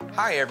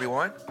Hi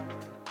everyone,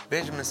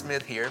 Benjamin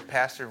Smith here,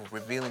 pastor of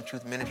Revealing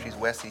Truth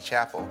Ministries-Wesley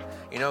Chapel.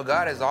 You know,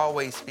 God is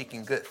always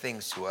speaking good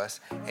things to us,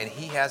 and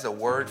He has a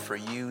word for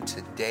you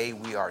today,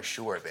 we are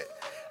sure of it.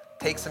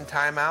 Take some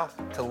time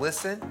out to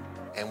listen,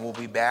 and we'll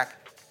be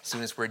back as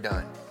soon as we're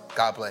done.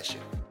 God bless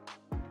you.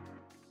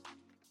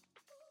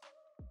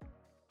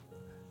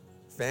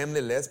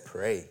 Family, let's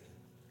pray.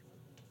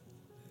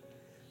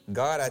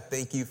 God, I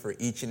thank you for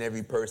each and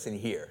every person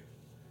here.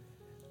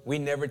 We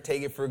never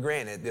take it for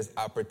granted, this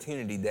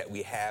opportunity that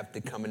we have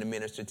to come and to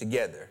minister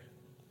together.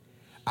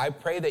 I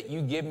pray that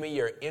you give me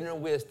your inner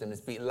wisdom to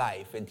speak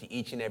life into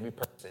each and every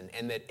person,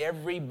 and that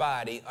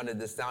everybody under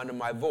the sound of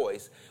my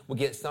voice will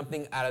get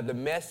something out of the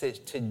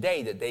message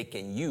today that they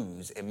can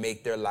use and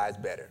make their lives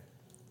better.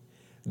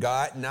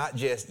 God, not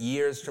just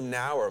years from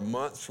now or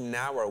months from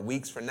now or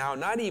weeks from now,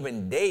 not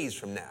even days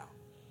from now,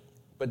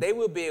 but they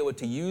will be able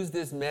to use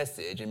this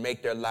message and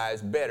make their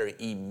lives better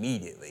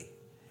immediately.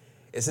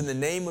 It's in the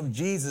name of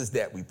Jesus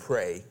that we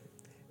pray.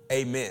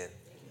 Amen.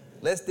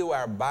 Let's do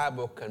our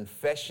Bible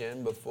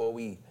confession before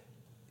we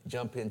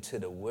jump into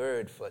the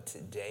word for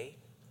today.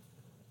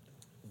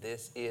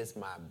 This is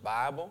my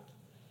Bible.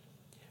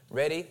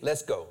 Ready?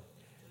 Let's go.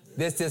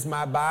 This is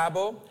my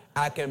Bible.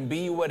 I can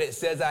be what it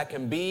says I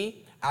can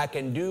be. I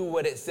can do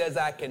what it says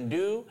I can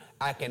do.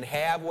 I can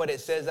have what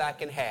it says I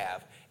can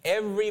have.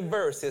 Every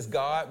verse is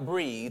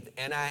God-breathed,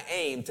 and I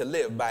aim to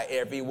live by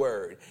every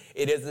word.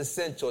 It is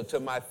essential to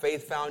my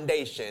faith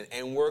foundation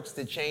and works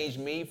to change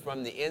me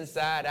from the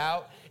inside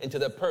out into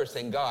the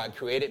person God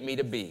created me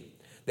to be.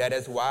 That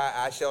is why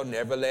I shall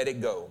never let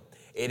it go.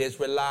 It is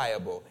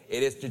reliable.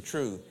 It is the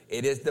truth.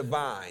 It is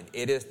divine.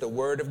 It is the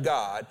word of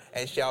God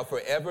and shall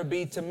forever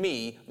be to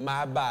me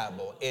my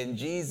Bible. In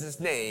Jesus'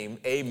 name,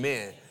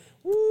 amen.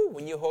 Woo,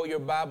 when you hold your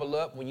Bible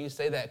up, when you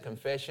say that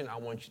confession, I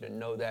want you to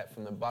know that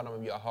from the bottom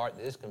of your heart,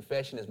 that this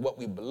confession is what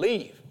we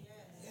believe.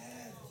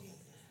 Yes.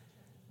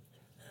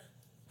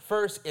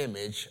 First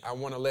image, I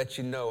want to let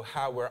you know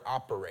how we're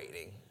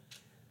operating.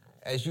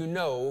 As you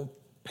know,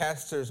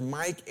 Pastors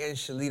Mike and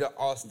Shalita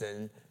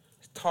Austin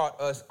taught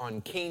us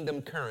on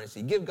kingdom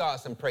currency. Give God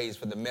some praise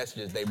for the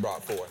messages they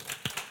brought forth.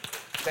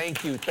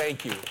 Thank you,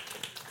 thank you.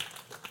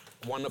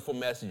 Wonderful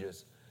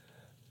messages.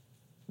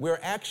 We're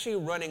actually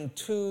running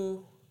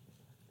two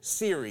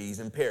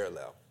series in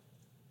parallel.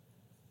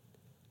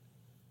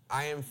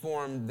 I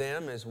informed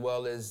them as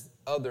well as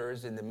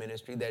others in the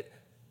ministry that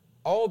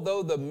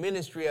although the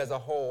ministry as a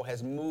whole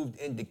has moved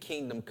into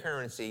kingdom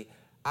currency,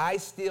 I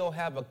still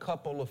have a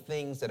couple of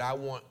things that I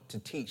want to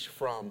teach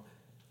from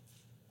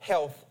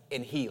health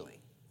and healing.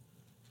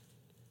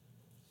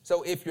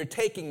 So if you're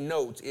taking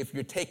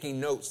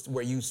notes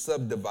where you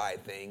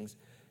subdivide things,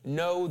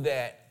 know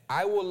that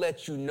I will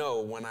let you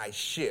know when I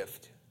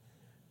shift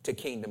to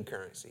kingdom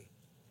currency.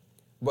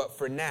 But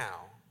for now,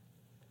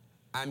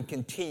 I'm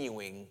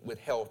continuing with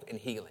health and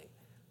healing.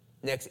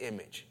 Next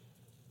image.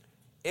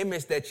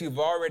 Image that you've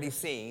already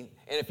seen.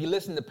 And if you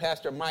listen to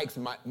Pastor Mike's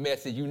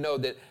message, you know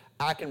that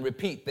I can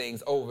repeat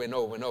things over and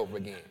over and over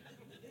again.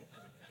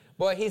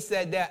 But he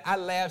said that I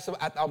laughed so,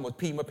 I almost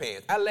peed my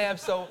pants. I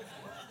laughed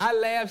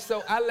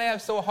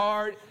so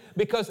hard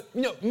because,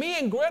 you know, me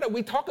and Greta,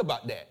 we talk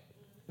about that.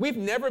 We've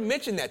never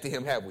mentioned that to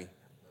him, have we?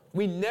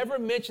 We never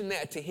mentioned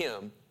that to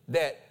him,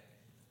 that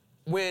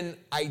when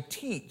I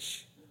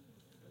teach,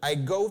 I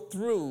go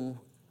through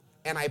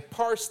and I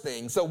parse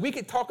things. So we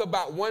could talk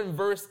about one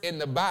verse in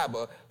the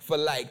Bible for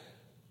like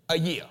a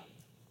year.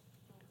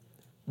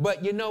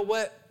 But you know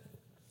what?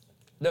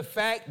 The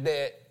fact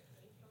that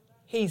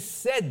he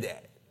said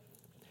that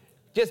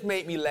just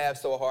made me laugh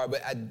so hard,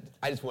 but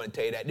I just want to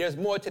tell you that. There's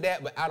more to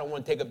that, but I don't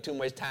want to take up too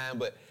much time,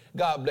 but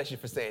God bless you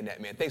for saying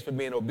that, man. Thanks for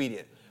being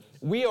obedient.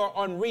 We are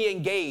on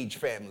Re-Engage,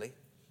 family,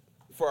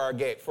 for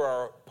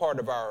our part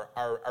of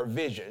our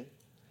vision.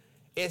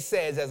 It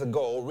says as a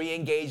goal,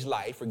 re-engage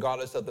life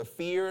regardless of the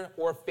fear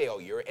or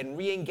failure, and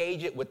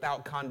re-engage it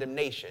without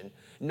condemnation,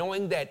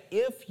 knowing that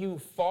if you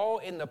fall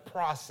in the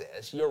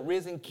process, your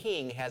risen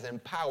King has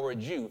empowered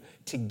you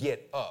to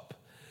get up.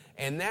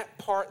 And that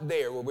part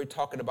there where we're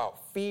talking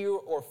about fear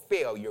or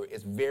failure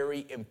is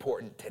very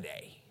important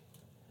today.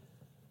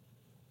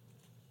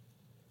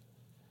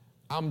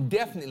 I'm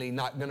definitely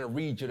not going to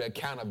read you the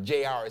account of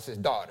Jairus'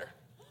 daughter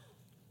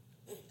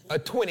a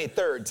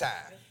 23rd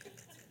time.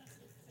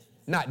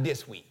 Not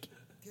this week.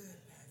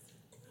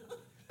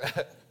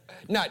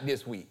 Not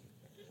this week.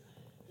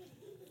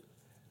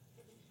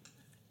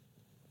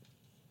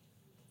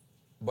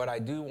 But I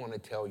do want to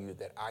tell you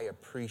that I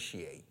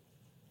appreciate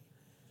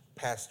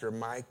Pastor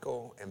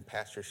Michael and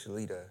Pastor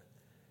Shalita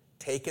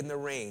taking the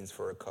reins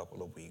for a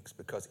couple of weeks,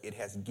 because it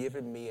has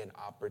given me an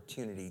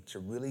opportunity to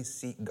really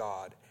seek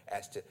God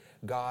as to,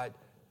 God,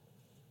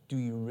 do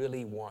you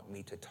really want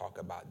me to talk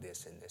about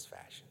this in this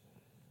fashion?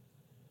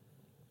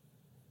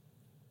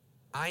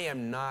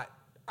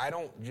 I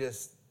don't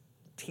just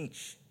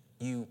teach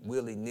you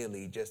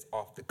willy-nilly just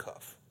off the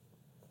cuff.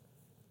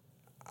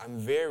 I'm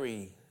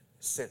very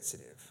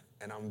sensitive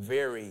and I'm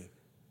very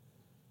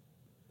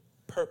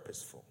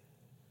purposeful.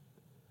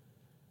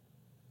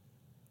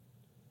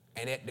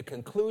 And at the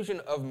conclusion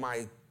of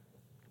my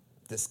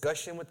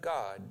discussion with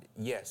God,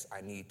 yes, I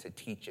need to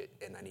teach it,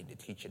 and I need to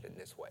teach it in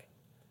this way.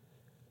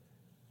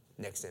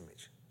 Next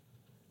image.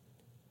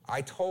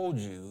 I told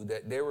you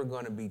that there were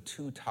going to be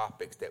 2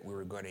 topics that we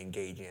were going to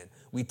engage in.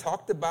 We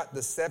talked about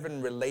the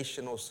 7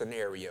 relational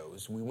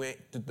scenarios. We went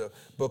to the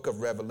book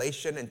of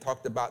Revelation and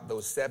talked about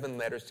those 7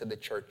 letters to the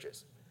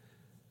churches.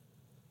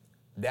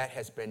 That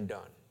has been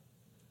done.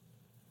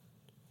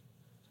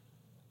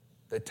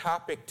 The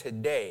topic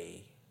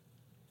today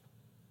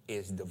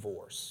is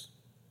divorce.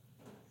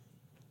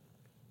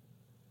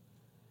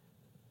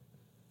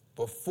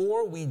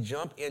 Before we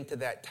jump into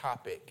that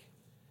topic,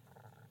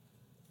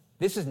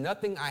 this is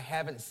nothing I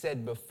haven't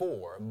said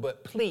before,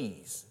 but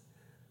please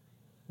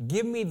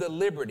give me the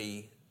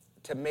liberty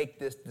to make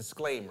this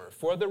disclaimer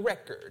for the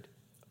record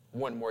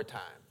one more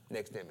time.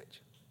 Next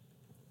image.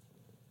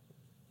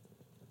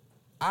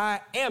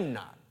 I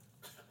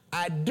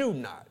do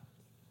not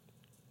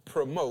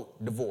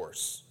promote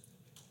divorce.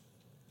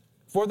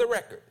 For the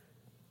record.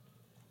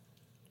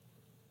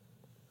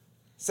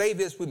 Say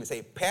this with me.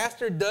 Say,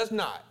 Pastor does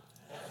not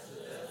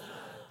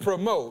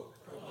promote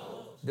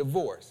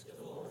divorce.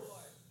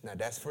 Now,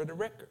 that's for the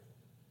record.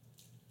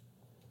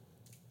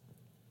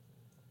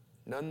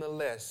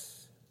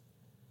 Nonetheless,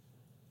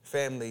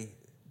 family,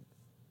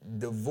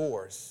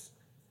 divorce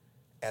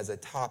as a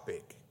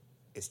topic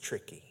is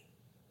tricky.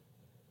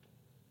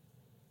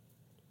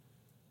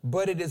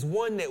 But it is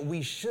one that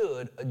we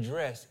should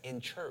address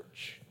in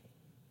church.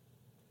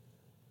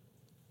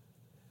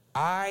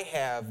 I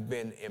have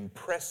been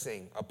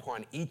impressing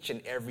upon each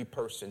and every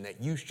person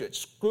that you should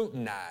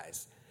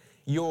scrutinize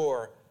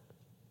your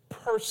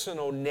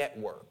personal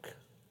network.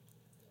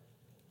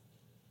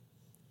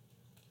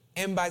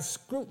 And by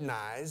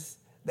scrutinize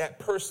that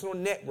personal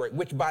network,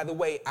 which, by the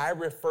way, I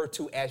refer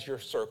to as your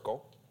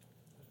circle,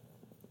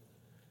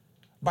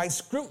 by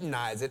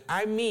scrutinize it,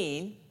 I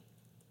mean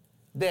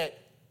that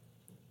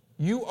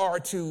you are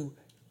to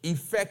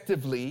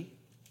effectively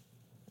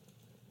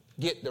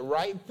get the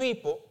right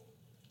people,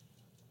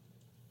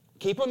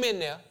 keep them in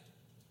there,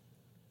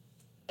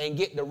 and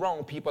get the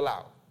wrong people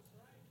out.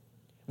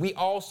 We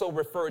also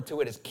refer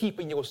to it as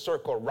keeping your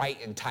circle right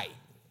and tight.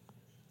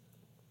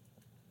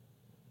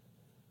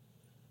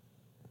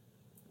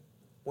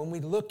 When we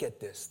look at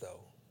this, though,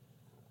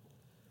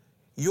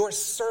 your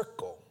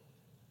circle,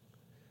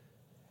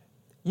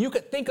 you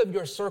could think of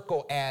your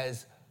circle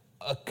as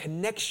a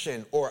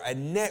connection or a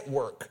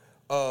network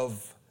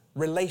of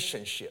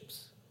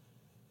relationships.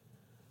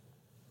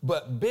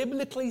 But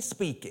biblically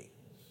speaking,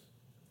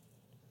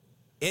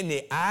 in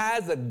the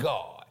eyes of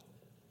God,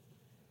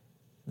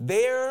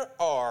 there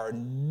are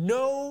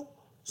no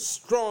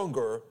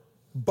stronger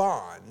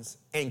bonds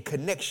and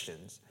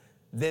connections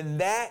than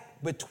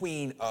that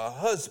between a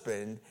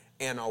husband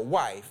and a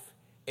wife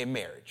in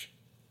marriage.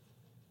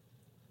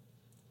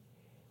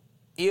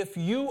 If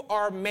you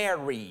are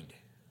married,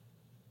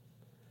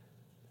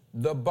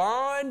 the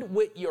bond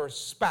with your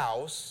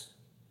spouse,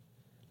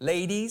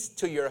 ladies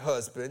to your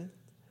husband,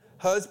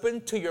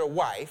 husband to your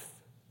wife,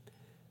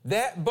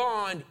 that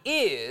bond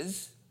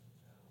is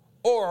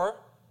or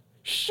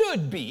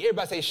should be,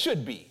 everybody say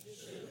should be.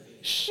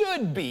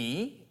 Should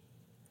be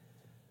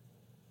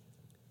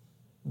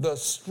the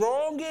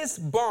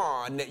strongest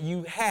bond that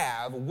you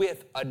have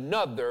with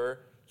another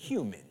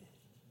human.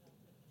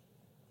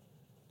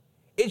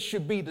 It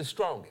should be the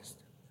strongest.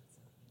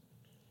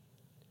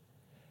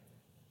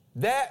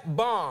 That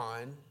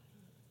bond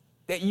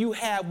that you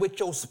have with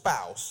your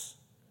spouse,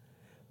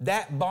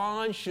 that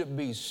bond should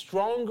be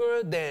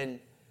stronger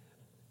than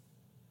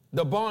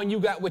the bond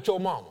you got with your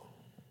mama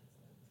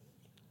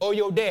or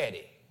your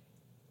daddy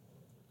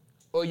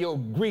or your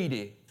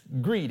greedy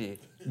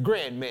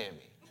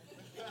grandmammy.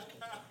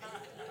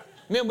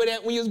 Remember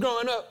that when you was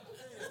growing up?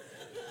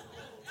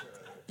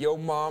 Your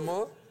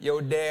mama,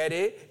 your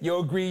daddy,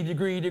 your greedy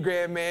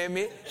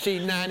grandmammy. She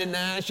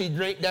 99, she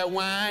drank that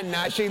wine,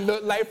 now she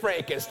look like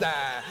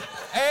Frankenstein.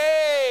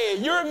 Hey,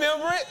 you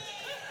remember it?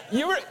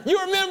 You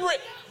remember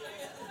it?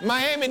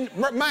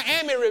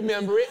 Miami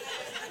remember it.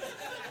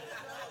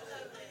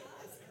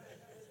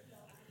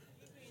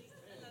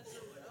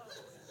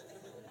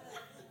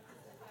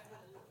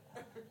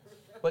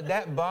 But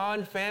that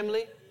bond,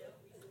 family,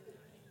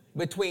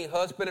 between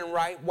husband and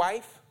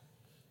wife,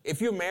 if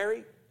you're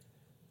married,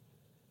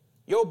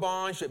 your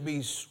bond should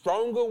be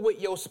stronger with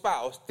your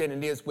spouse than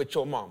it is with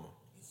your mama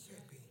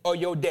or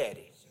your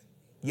daddy.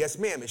 Yes,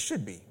 ma'am, it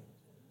should be.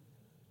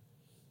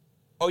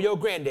 Or your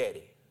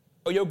granddaddy,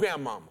 or your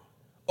grandmama,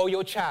 or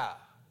your child,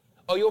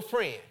 or your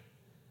friend,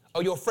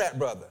 or your frat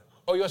brother,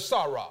 or your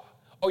soror,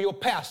 or your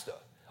pastor,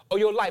 or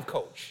your life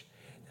coach.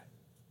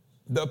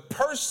 The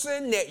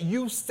person that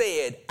you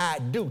said I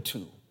do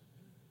to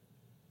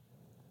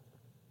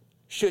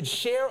should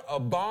share a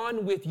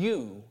bond with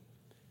you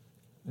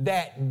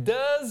that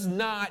does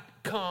not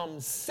come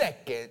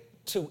second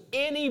to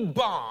any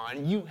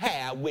bond you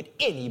have with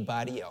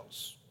anybody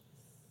else.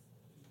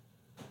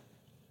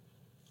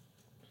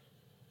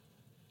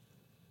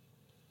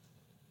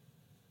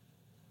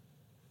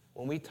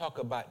 When we talk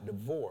about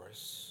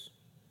divorce,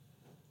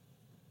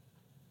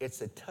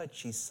 it's a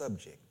touchy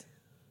subject.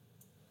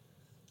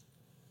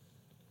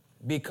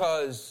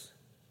 Because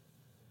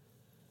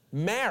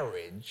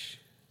marriage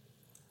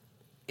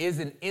is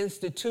an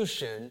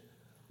institution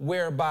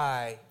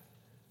whereby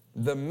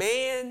the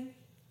man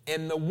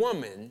and the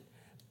woman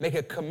make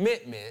a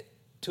commitment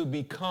to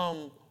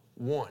become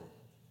one.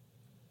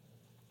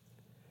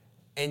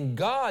 And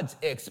God's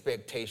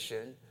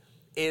expectation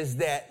is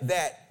that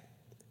that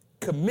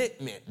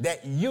commitment,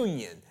 that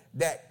union,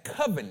 that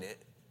covenant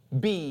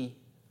be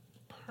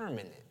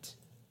permanent.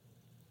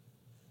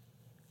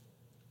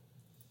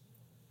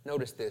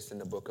 Notice this in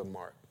the book of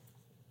Mark.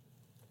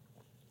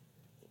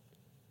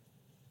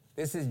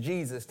 This is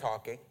Jesus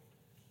talking.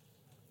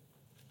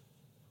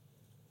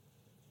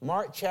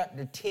 Mark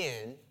chapter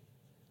 10,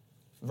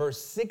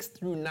 verse 6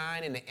 through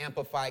 9 in the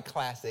Amplified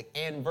Classic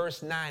and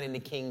verse 9 in the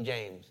King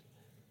James.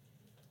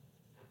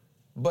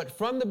 But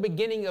from the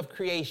beginning of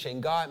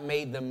creation, God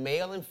made them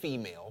male and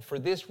female. For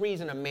this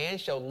reason, a man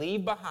shall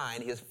leave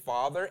behind his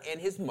father and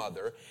his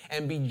mother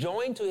and be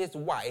joined to his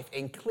wife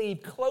and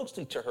cleave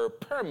closely to her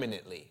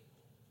permanently.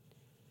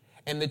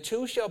 And the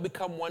two shall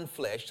become one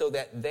flesh, so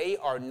that they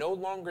are no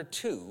longer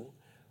two,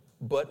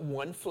 but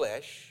one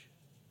flesh.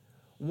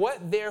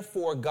 What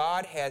therefore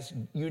God has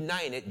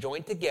united,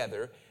 joined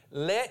together,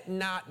 let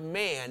not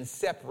man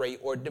separate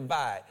or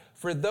divide.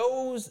 For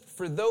those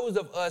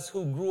of us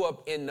who grew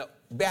up in the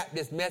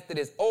Baptist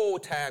Methodist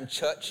old time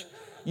church,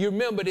 you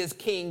remember this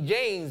King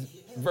James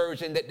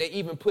version that they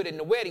even put in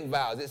the wedding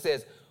vows. It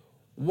says,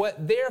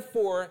 what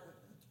therefore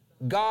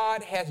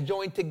God has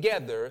joined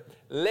together,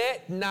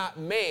 let not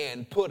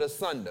man put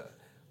asunder.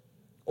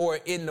 Or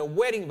in the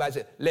wedding vows,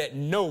 it says, let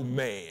no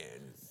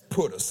man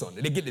put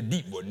asunder. They get the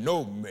deep word,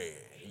 no man.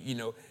 You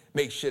know,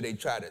 make sure they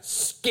try to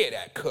scare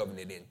that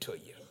covenant into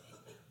you.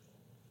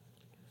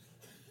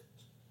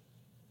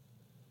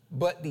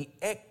 But the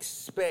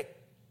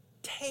expectation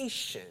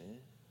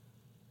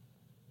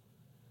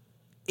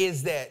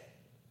is that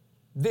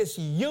this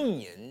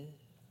union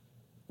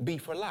be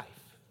for life.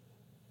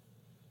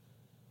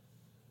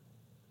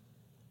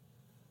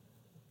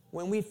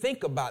 When we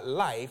think about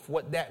life,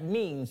 what that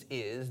means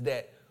is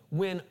that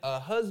when a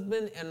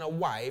husband and a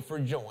wife are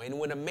joined,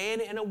 when a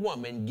man and a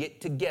woman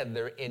get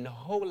together in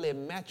holy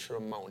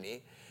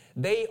matrimony,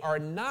 they are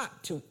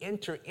not to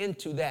enter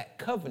into that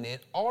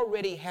covenant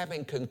already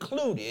having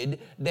concluded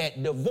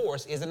that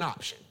divorce is an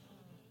option.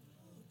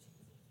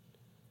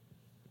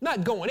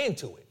 Not going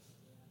into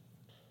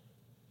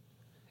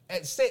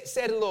it.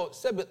 Said a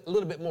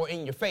little bit more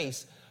in your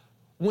face.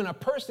 When a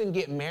person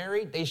get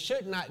married, they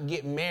should not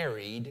get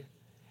married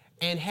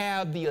and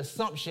have the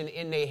assumption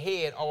in their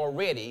head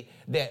already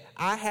that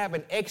I have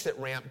an exit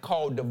ramp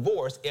called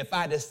divorce if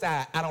I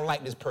decide I don't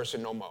like this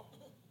person no more.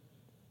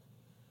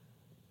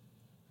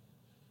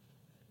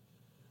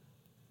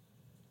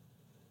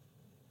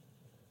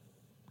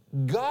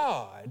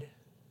 God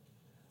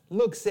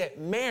looks at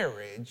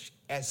marriage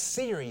as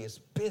serious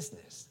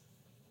business.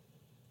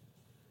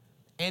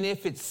 And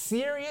if it's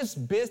serious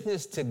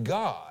business to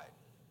God,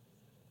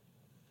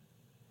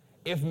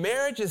 if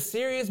marriage is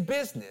serious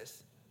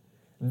business,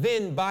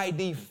 then by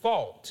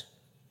default,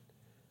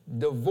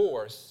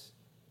 divorce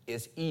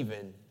is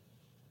even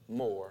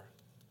more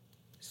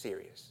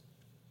serious.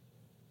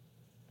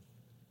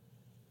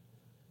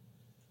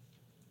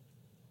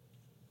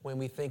 When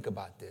we think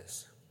about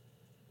this,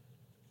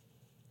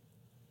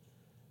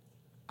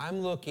 I'm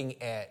looking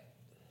at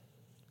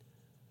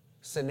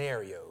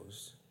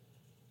scenarios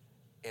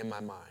in my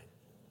mind.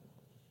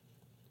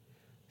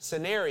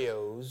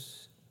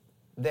 Scenarios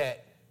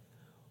that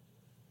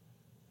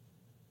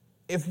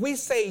if we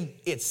say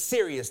it's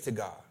serious to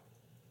God,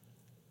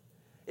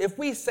 if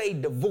we say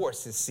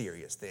divorce is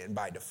serious then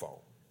by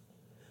default,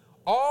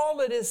 all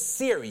of this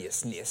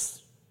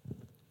seriousness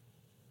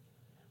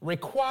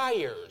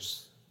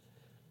requires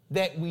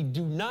that we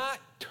do not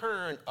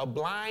turn a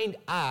blind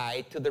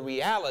eye to the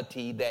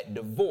reality that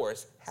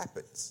divorce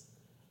happens.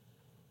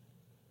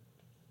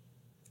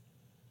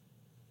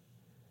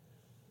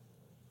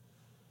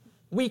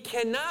 We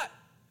cannot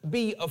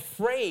be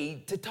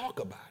afraid to talk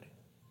about it.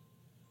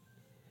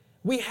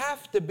 We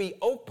have to be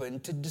open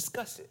to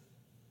discuss it.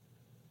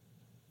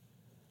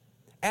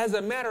 As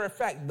a matter of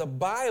fact, the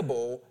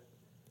Bible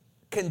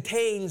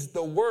contains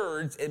the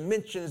words and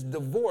mentions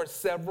divorce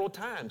several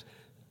times.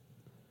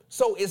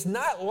 So it's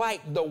not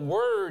like the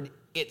word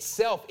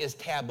itself is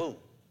taboo.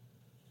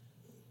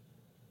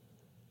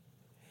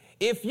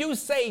 If you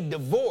say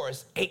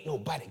divorce, ain't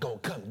nobody gonna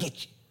come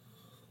get you.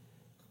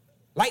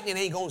 Lightning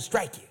ain't gonna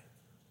strike you.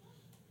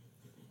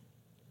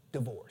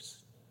 Divorce.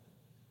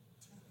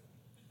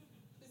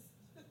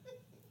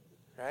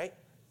 Right?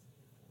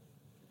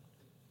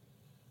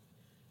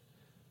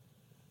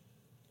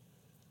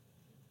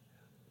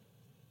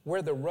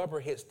 Where the rubber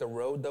hits the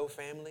road, though,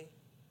 family,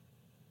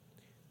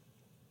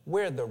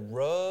 where the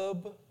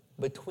rub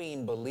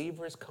between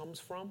believers comes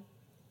from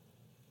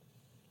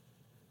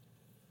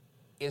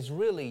is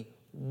really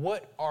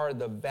what are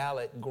the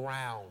valid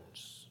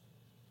grounds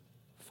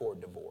for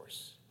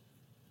divorce.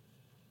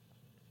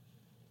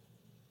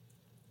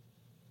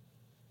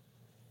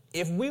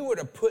 if we were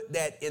to put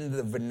that in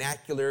the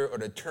vernacular or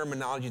the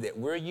terminology that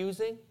we're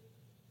using,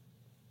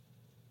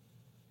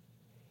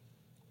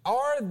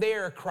 are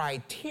there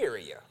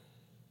criteria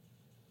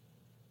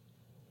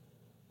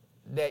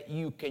that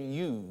you can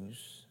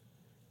use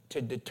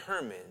to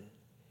determine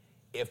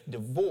if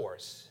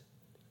divorce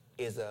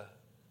is a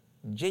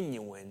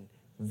genuine,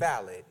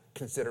 valid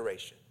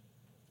consideration?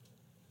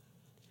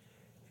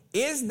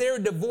 Is there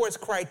divorce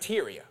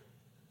criteria?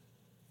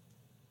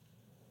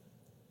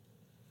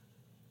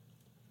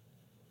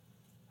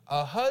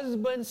 A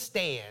husband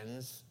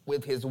stands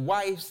with his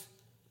wife's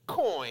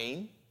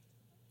coin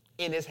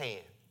in his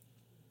hand.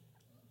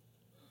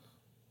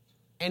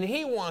 And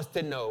he wants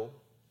to know,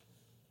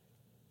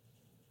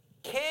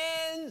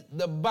 can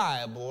the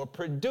Bible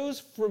produce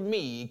for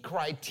me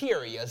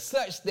criteria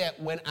such that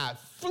when I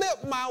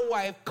flip my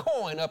wife's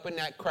coin up in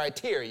that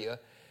criteria,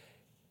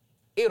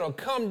 it'll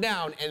come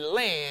down and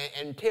land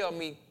and tell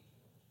me,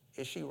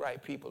 is she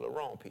right people or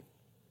wrong people?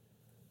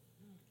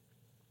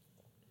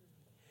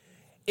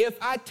 If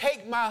I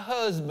take my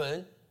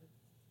husband,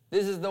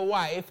 this is the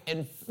wife,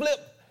 and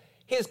flip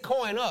his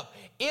coin up,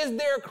 is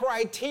there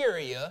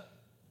criteria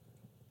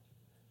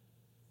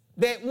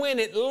that when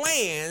it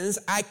lands,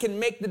 I can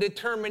make the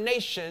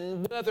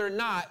determination whether or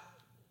not,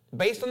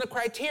 based on the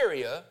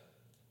criteria,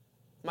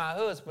 my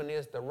husband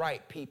is the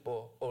right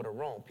people or the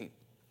wrong people?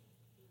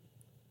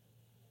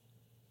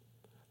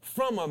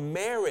 From a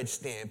marriage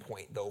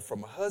standpoint, though,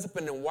 from a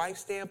husband and wife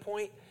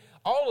standpoint,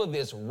 all of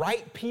this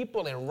right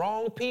people and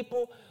wrong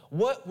people,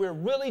 what we're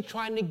really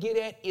trying to get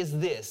at is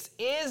this.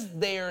 Is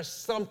there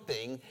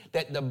something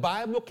that the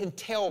Bible can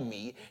tell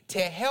me to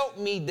help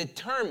me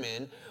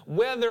determine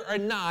whether or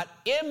not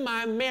in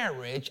my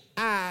marriage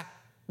I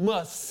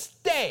must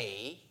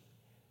stay,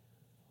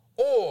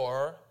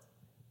 or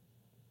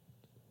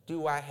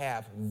do I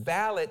have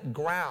valid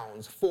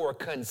grounds for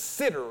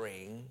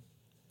considering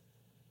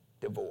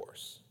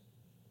divorce?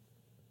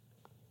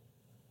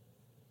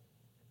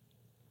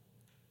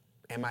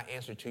 And my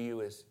answer to you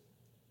is,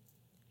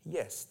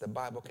 yes, the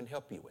Bible can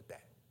help you with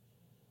that.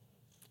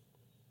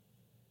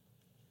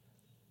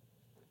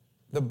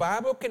 The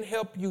Bible can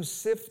help you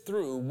sift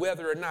through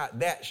whether or not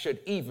that should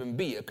even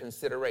be a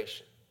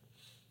consideration.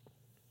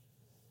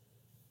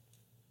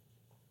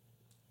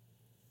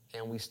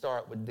 And we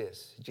start with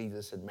this,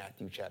 Jesus in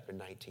Matthew chapter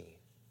 19.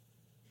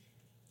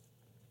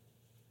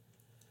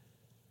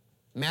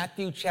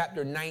 Matthew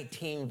chapter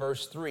 19,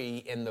 verse 3,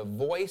 in the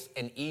voice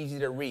and easy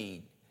to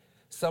read.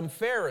 Some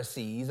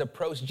Pharisees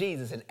approached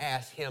Jesus and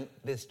asked him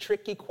this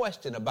tricky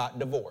question about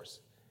divorce.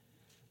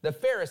 The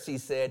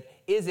Pharisees said,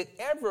 is it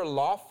ever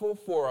lawful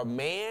for a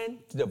man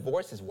to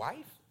divorce his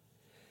wife?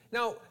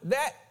 Now,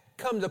 that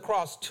comes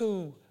across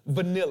too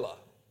vanilla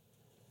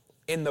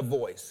in the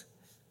voice.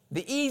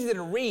 The easy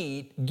to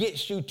read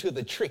gets you to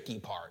the tricky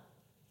part.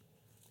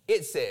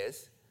 It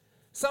says,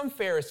 some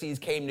Pharisees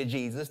came to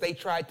Jesus. They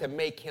tried to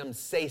make him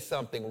say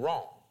something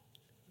wrong.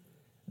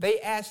 They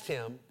asked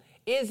him,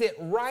 is it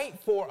right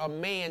for a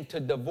man to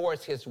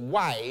divorce his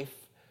wife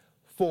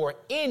for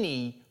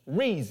any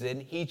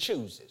reason he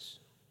chooses?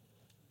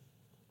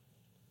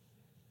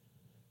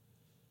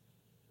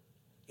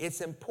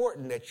 It's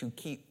important that you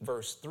keep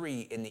verse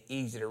 3 in the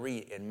easy to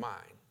read in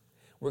mind.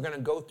 We're going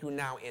to go through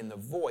now in the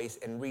voice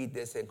and read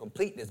this in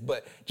completeness,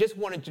 but just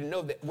wanted you to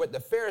know that what the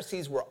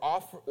Pharisees were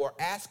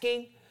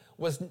asking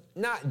was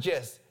not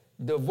just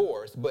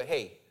divorce, but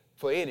hey,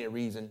 for any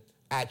reason,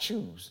 I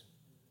choose.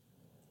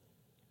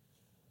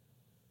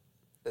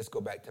 Let's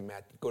go back to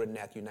Matthew. Go to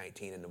Matthew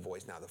 19 in the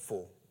voice now, the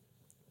full.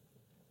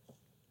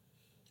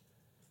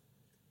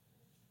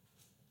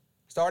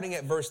 Starting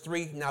at verse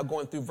 3, now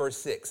going through verse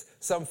 6.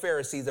 Some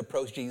Pharisees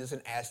approached Jesus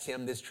and asked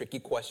him this tricky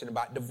question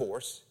about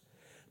divorce.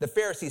 The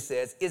Pharisee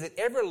says, is it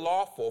ever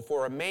lawful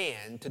for a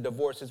man to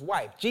divorce his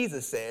wife?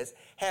 Jesus says,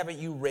 haven't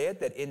you read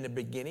that in the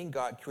beginning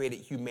God created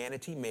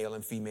humanity, male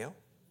and female?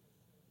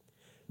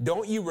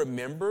 Don't you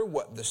remember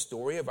what the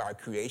story of our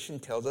creation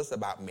tells us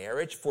about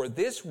marriage? For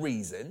this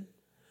reason,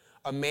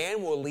 a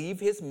man will leave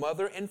his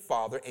mother and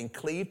father and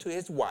cleave to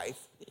his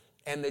wife,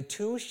 and the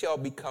two shall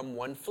become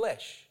one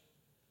flesh.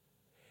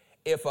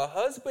 If a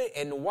husband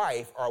and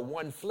wife are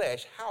one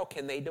flesh, how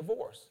can they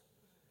divorce?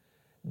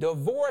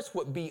 Divorce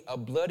would be a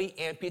bloody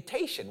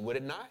amputation, would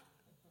it not?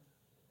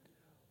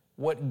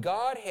 What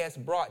God has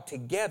brought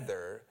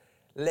together,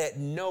 let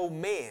no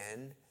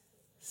man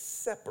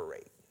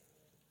separate.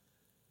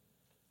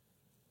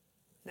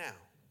 Now,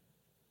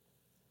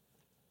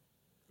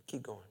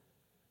 keep going.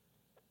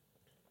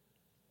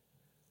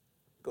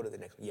 Go to the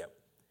next one. Yep.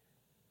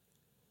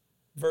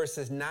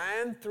 Verses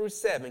 9 through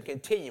 7,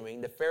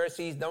 continuing, the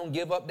Pharisees don't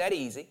give up that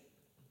easy.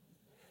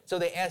 So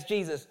they asked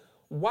Jesus,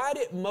 why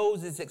did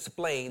Moses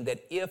explain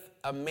that if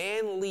a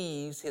man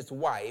leaves his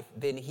wife,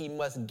 then he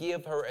must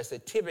give her a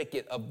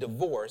certificate of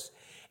divorce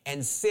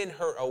and send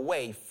her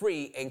away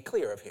free and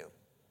clear of him?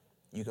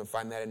 You can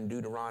find that in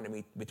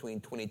Deuteronomy between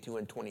 22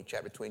 and 20,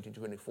 chapter 22 and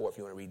 24, if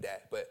you want to read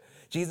that. But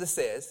Jesus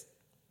says,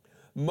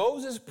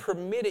 Moses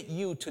permitted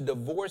you to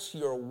divorce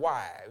your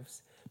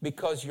wives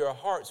because your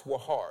hearts were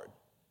hard.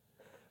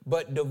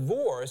 but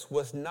divorce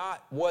was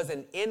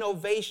an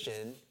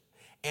innovation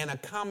and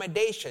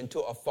accommodation to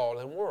a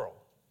fallen world.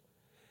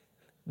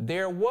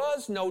 There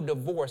was no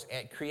divorce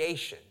at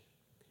creation.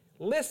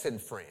 Listen,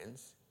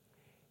 friends,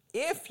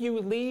 if you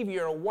leave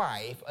your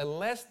wife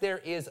unless there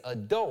is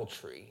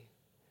adultery,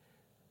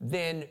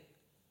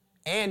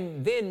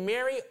 and then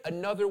marry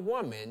another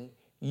woman,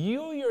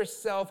 you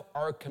yourself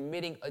are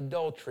committing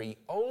adultery.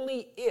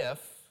 Only if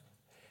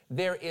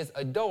there is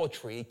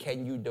adultery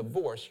can you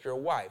divorce your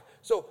wife.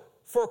 So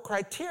for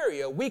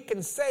criteria, we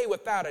can say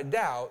without a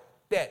doubt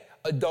that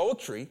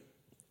adultery,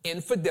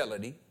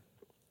 infidelity,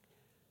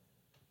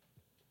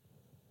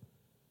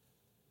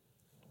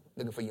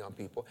 looking for young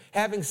people,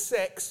 having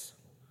sex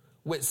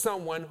with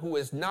someone who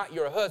is not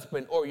your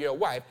husband or your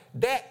wife,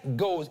 that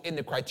goes in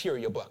the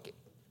criteria bucket.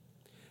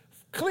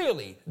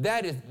 Clearly,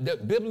 that is the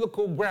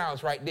biblical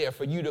grounds right there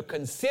for you to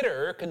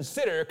consider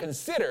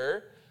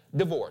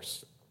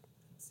divorce.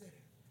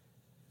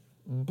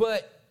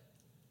 But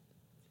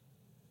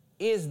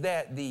is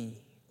that the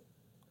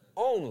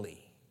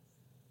only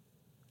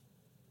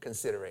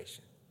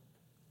consideration?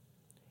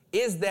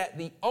 Is that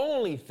the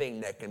only thing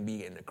that can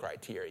be in the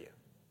criteria?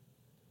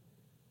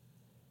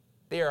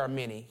 There are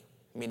many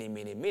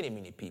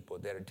people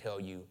that'll tell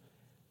you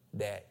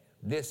that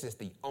this is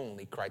the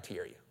only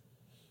criteria.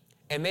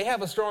 And they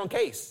have a strong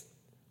case.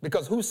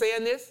 Because who's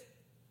saying this?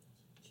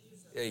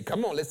 Hey,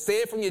 come on, let's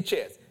say it from your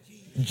chest.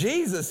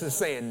 Jesus is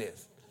saying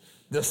this.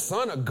 The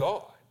Son of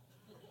God.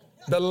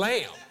 The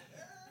Lamb.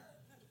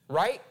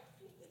 Right?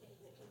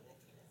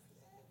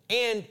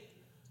 And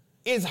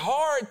it's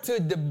hard to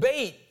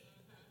debate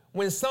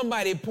when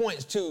somebody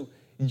points to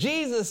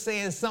Jesus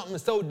saying something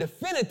so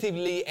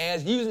definitively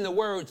as using the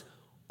words,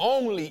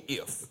 only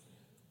if.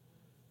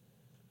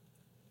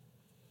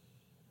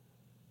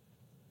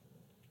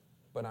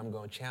 But I'm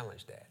going to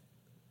challenge that.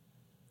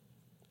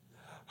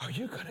 Are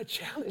you going to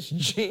challenge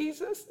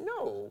Jesus?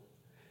 No,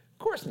 of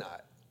course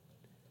not.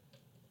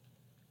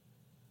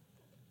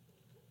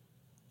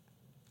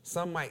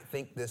 Some might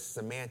think this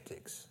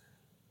semantics,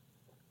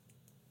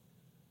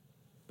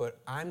 but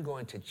I'm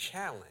going to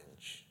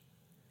challenge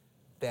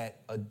that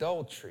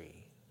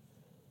adultery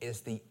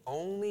is the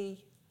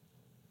only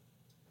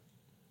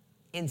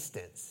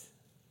instance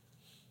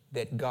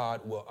that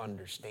God will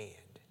understand.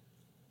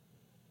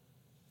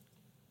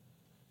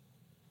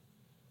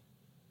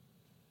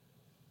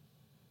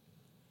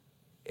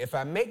 If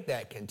I make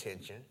that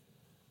contention,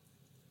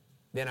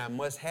 then I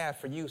must have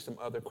for you some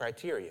other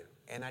criteria,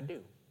 and I do.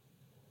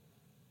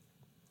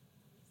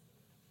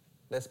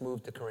 Let's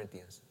move to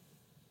Corinthians.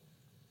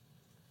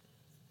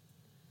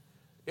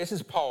 This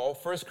is Paul,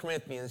 1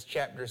 Corinthians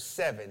chapter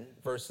 7,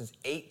 verses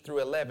 8 through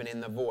 11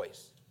 in the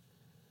Voice.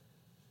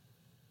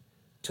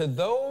 To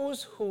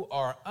those who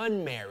are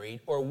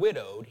unmarried or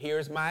widowed,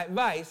 here's my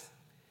advice.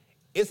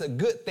 It's a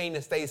good thing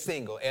to stay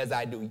single, as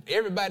I do.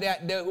 Everybody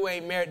out there who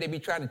ain't married, they be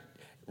trying to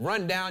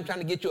run down, trying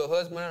to get you a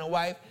husband and a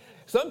wife.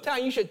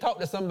 Sometimes you should talk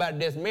to somebody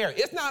that's married.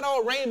 It's not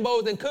all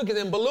rainbows and cookies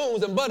and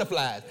balloons and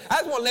butterflies. I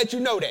just want to let you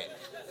know that.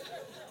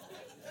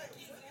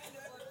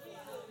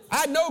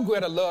 I know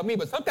Greta love me,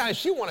 but sometimes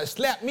she want to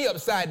slap me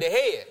upside the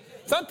head.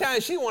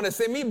 Sometimes she want to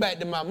send me back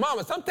to my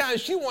mama. Sometimes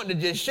she want to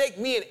just shake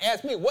me and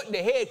ask me what the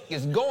heck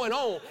is going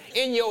on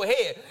in your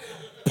head.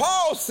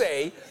 Paul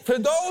say, for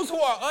those who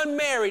are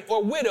unmarried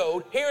or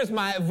widowed, here's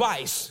my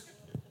advice.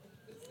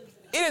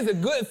 It is a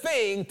good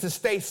thing to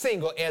stay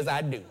single as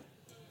I do.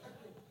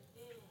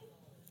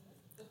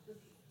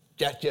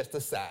 That's just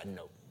a side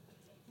note.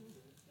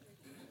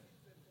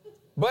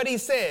 But he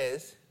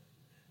says,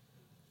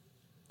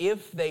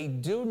 if they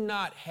do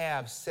not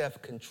have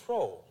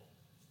self-control,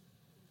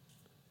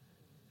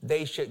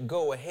 they should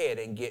go ahead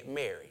and get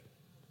married.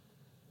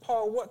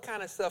 Paul, what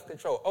kind of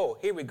self-control? Oh,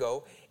 here we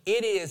go.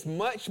 It is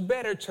much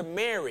better to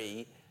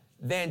marry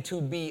than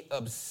to be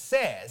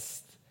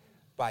obsessed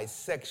by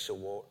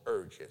sexual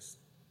urges.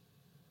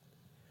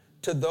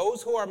 To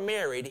those who are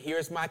married,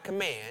 here's my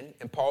command.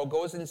 And Paul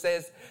goes and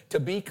says, to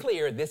be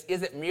clear, this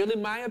isn't merely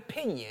my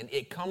opinion.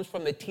 It comes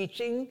from the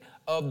teaching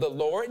of the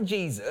Lord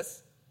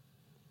Jesus.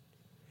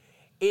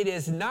 It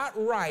is not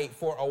right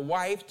for a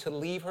wife to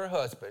leave her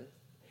husband.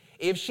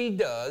 If she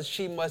does,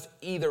 she must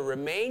either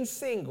remain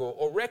single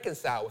or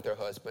reconcile with her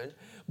husband,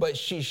 but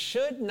she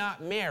should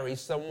not marry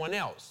someone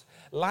else.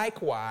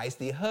 Likewise,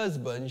 the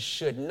husband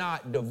should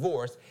not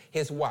divorce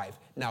his wife.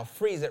 Now,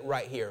 freeze it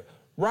right here.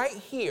 Right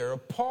here,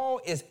 Paul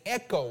is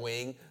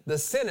echoing the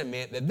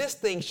sentiment that this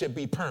thing should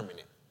be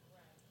permanent.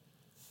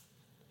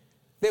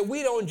 That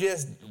we don't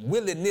just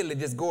willy-nilly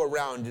just go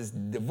around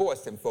just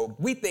divorcing folks.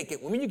 We think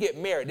when you get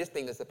married, this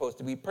thing is supposed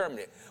to be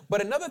permanent.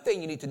 But another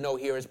thing you need to know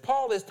here is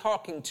Paul is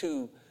talking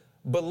to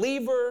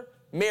believer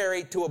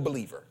married to a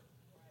believer.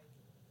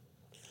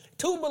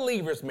 Two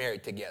believers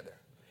married together.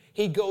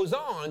 He goes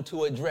on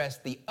to address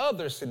the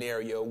other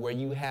scenario where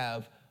you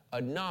have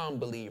a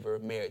non-believer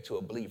married to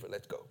a believer.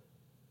 Let's go.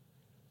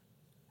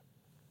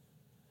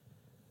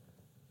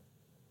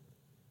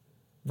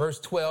 Verse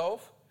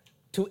 12.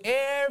 To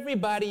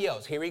everybody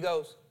else, here he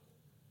goes.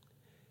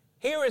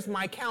 Here is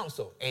my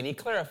counsel, and he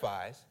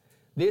clarifies,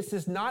 This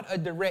is not a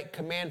direct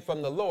command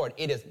from the Lord.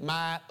 It is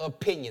my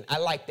opinion. I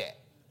like that.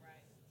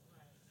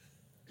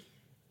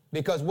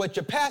 Because what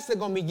your pastor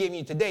going to be giving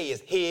you today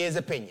is his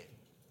opinion.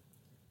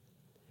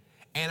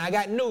 And I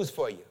got news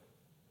for you.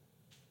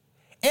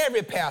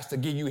 Every pastor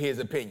give you his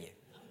opinion.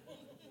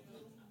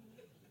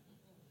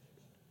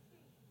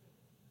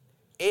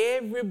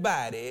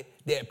 Everybody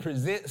that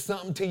presents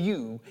something to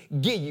you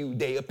give you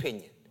their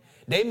opinion.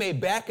 They may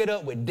back it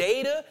up with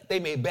data. They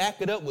may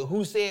back it up with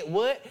who said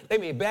what. They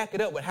may back it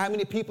up with how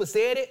many people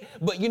said it.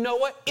 But you know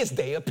what? It's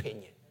their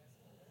opinion.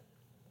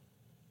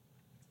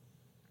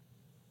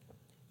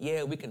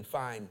 Yeah, we can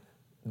find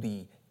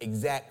the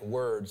exact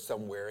words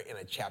somewhere in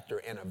a chapter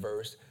and a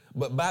verse.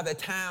 But by the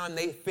time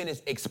they finish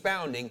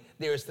expounding,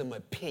 there's some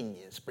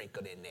opinion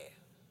sprinkled in there.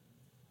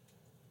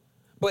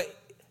 But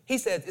he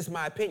says, it's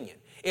my opinion.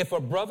 If a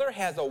brother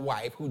has a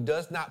wife who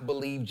does not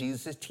believe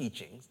Jesus'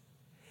 teachings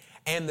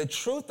and the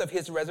truth of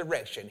his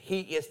resurrection,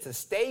 he is to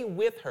stay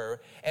with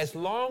her as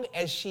long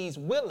as she's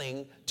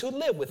willing to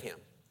live with him.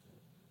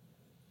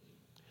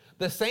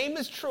 The same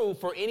is true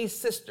for any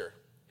sister.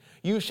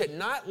 You should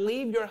not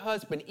leave your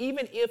husband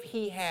even if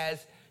he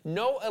has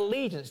no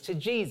allegiance to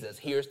Jesus.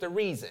 Here's the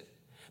reason.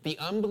 The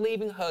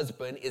unbelieving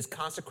husband is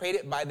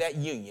consecrated by that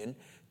union,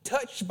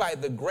 touched by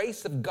the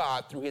grace of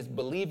God through his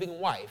believing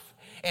wife.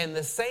 And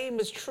the same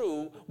is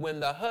true when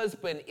the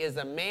husband is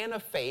a man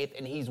of faith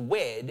and he's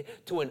wed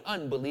to an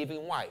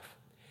unbelieving wife.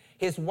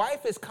 His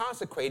wife is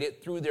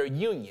consecrated through their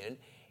union.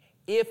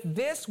 If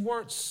this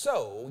weren't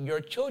so,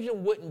 your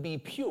children wouldn't be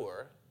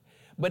pure.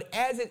 But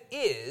as it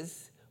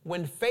is,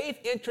 when faith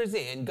enters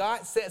in,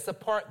 God sets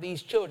apart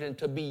these children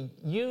to be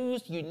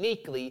used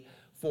uniquely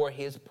for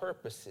his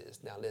purposes.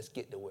 Now let's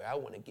get to where I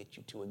want to get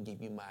you to and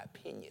give you my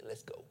opinion.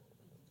 Let's go.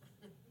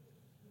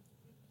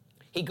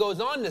 He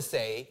goes on to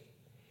say,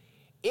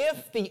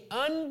 if the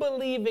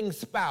unbelieving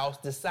spouse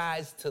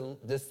decides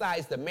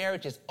the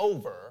marriage is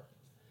over,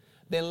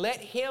 then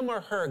let him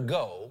or her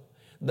go.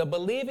 The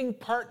believing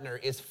partner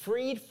is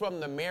freed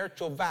from the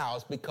marital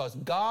vows because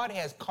God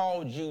has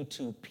called you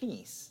to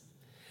peace.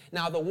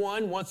 Now, the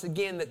one, once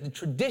again, that the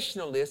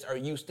traditionalists are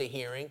used to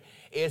hearing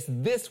is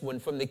this one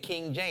from the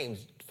King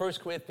James, 1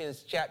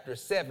 Corinthians chapter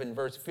 7,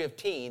 verse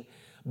 15.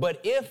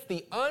 But if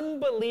the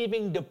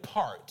unbelieving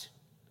depart,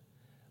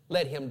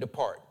 let him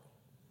depart.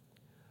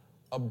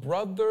 A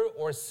brother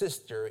or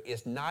sister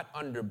is not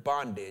under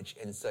bondage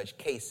in such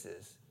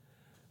cases,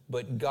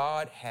 but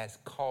God has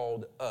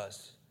called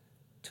us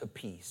to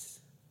peace.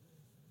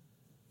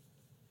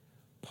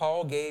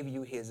 Paul gave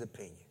you his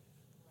opinion.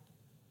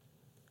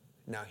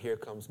 Now here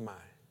comes mine.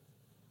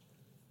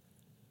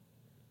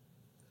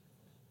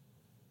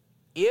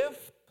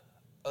 If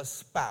a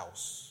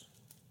spouse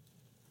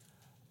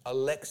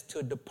elects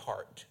to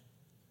depart,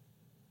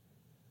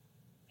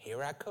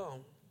 here I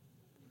come,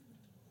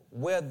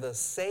 whether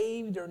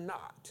saved or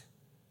not,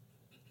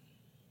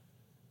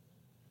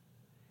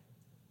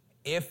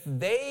 if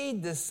they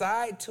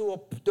decide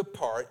to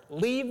depart,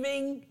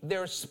 leaving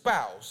their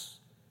spouse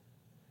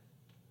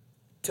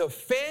to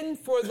fend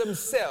for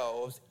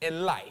themselves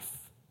in life,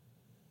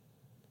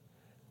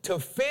 to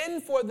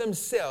fend for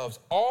themselves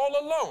all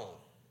alone,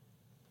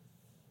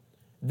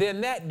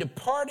 then that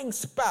departing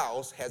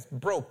spouse has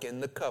broken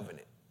the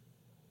covenant.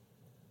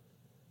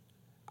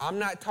 I'm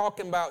not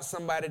talking about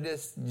somebody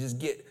just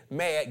get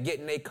mad, get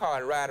in their car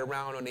and ride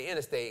around on the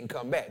interstate and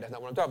come back. That's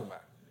not what I'm talking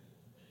about.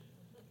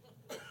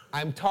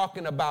 I'm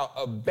talking about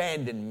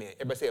abandonment.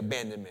 Everybody say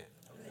abandonment.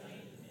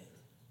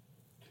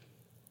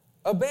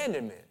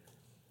 Abandonment.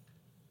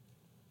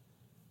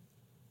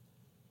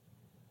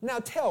 Now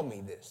tell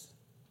me this.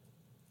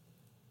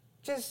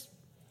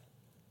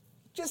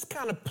 Just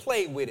kind of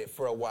play with it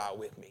for a while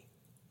with me.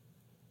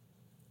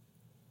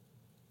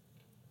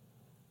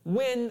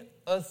 When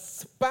a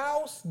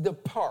spouse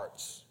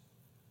departs,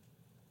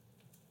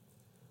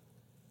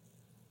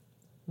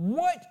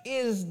 what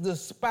is the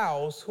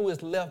spouse who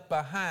is left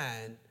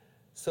behind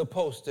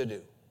supposed to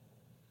do?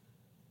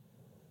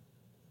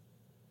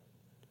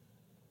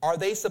 Are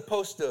they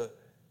supposed to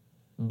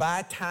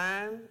buy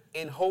time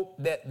in hope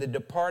that the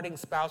departing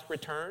spouse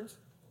returns?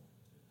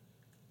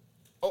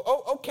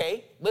 Oh,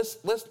 okay. Let's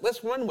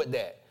run with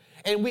that.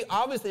 And we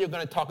obviously are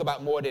going to talk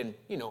about more than,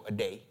 a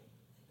day,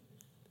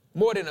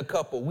 more than a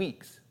couple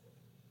weeks.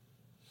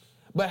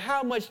 But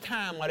how much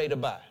time are they to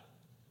buy?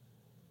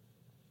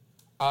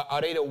 Are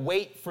they to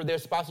wait for their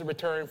spouse to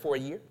return for a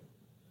year?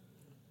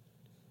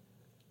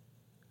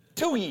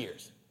 2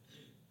 years?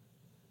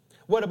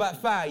 What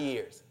about 5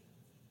 years?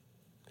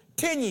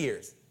 10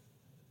 years?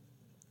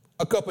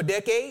 A couple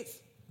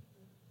decades?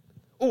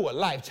 Ooh, a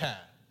lifetime.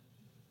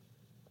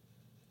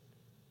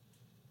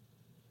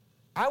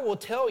 I will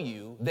tell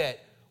you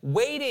that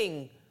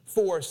waiting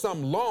for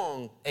some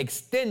long,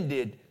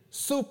 extended,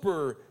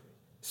 super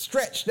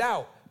stretched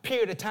out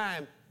period of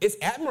time is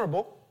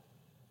admirable.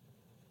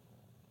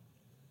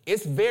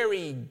 It's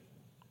very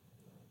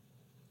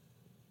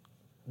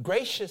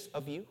gracious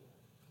of you.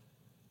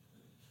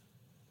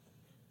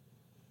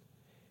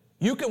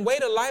 You can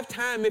wait a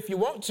lifetime if you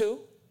want to.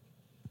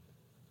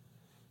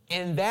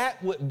 And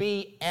that would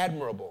be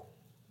admirable.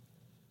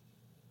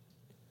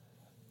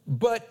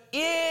 But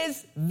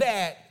is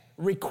that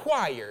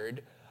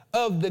required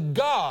of the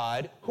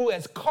God who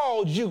has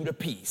called you to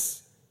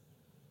peace?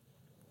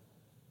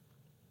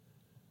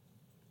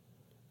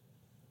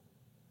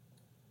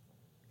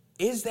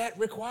 Is that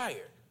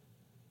required?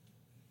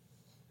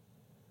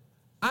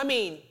 I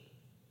mean,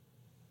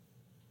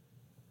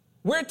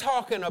 we're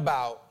talking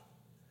about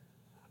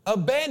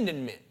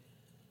abandonment.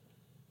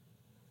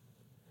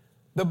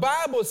 The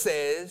Bible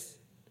says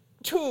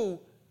two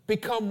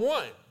become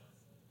one.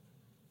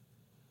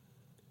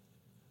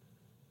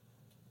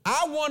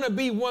 I want to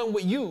be one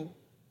with you.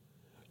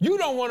 You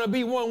don't want to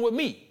be one with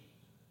me.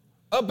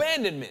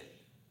 Abandonment.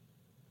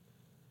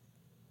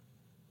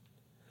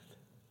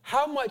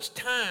 How much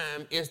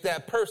time is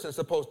that person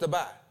supposed to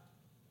buy?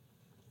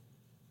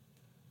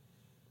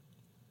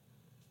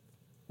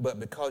 But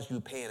because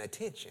you're paying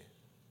attention,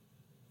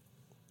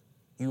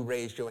 you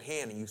raise your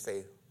hand and you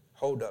say,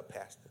 hold up,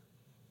 Pastor.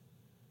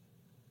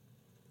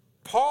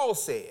 Paul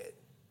said,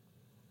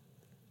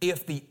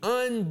 if the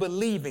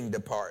unbelieving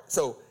depart.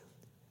 So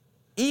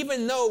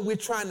even though we're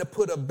trying to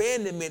put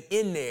abandonment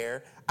in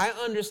there, I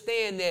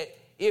understand that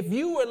if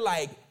you were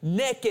like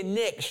neck and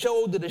neck,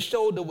 shoulder to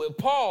shoulder with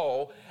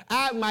Paul,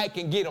 I might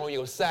can get on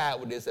your side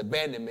with this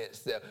abandonment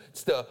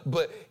stuff.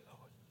 But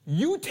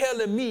you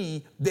telling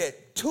me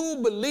that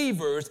two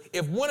believers,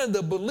 if one of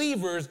the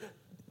believers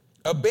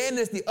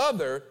abandons the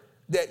other,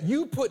 that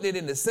you putting it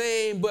in the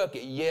same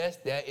bucket? Yes,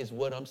 that is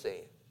what I'm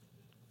saying.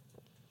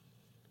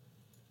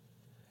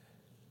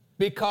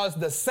 Because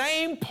the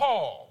same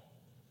Paul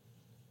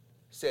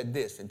said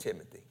this in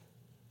Timothy.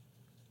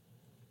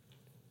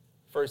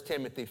 1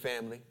 Timothy,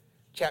 family,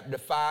 chapter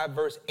 5,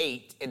 verse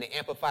 8 in the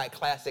Amplified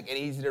Classic and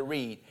easy to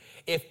read.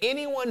 If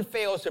anyone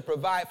fails to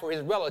provide for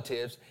his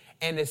relatives,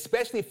 and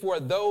especially for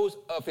those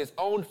of his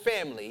own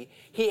family,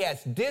 he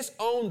has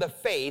disowned the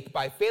faith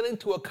by failing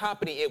to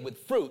accompany it with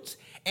fruits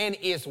and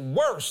is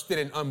worse than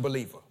an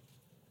unbeliever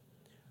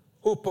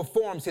who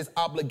performs his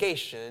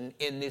obligation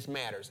in these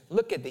matters.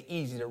 Look at the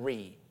easy to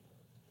read.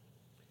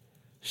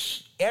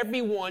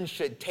 Everyone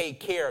should take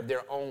care of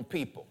their own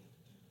people.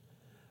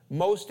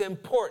 Most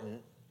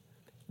important,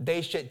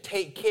 they should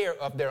take care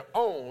of their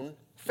own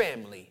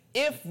family.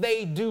 If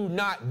they do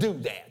not do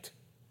that,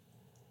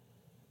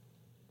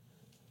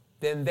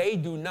 then they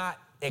do not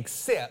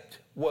accept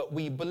what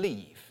we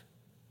believe.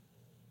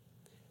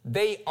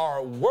 They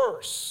are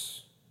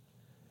worse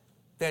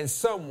than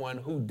someone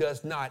who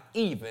does not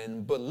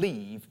even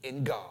believe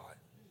in God.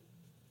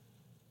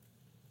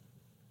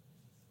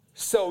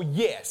 So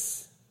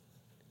yes,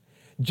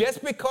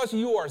 just because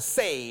you are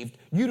saved,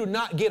 you do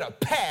not get a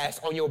pass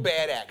on your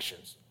bad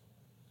actions.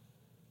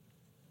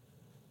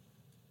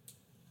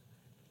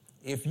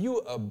 If you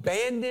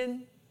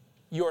abandon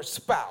your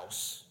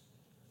spouse,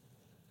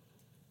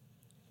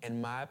 in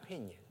my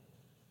opinion,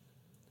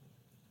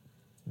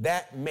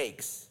 that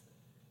makes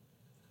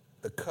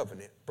the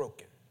covenant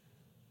broken.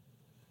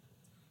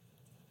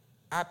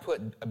 I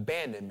put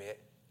abandonment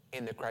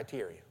in the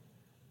criteria.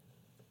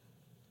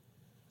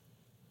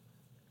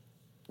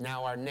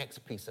 Now our next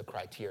piece of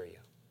criteria,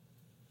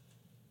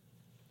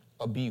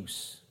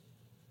 abuse.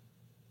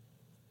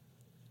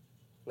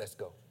 Let's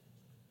go.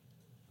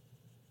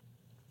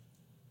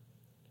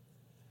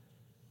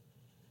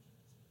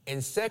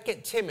 In 2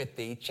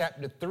 Timothy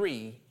chapter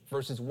 3,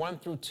 verses 1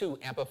 through 2,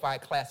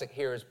 Amplified Classic,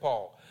 here is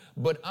Paul.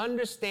 But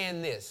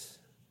understand this,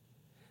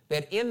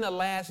 that in the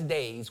last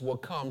days will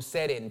come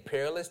set in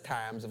perilous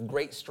times of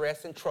great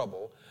stress and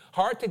trouble,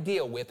 hard to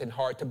deal with and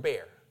hard to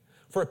bear.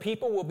 For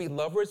people will be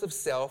lovers of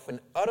self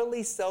and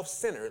utterly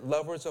self-centered,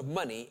 lovers of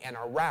money, and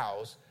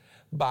aroused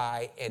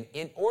by an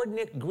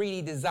inordinate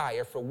greedy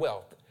desire for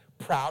wealth,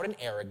 proud and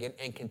arrogant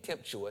and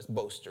contemptuous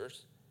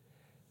boasters.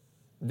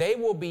 They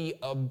will be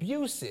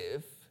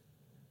abusive,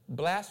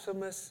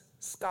 blasphemous,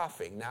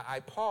 scoffing. Now, I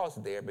pause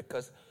there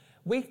because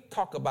we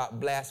talk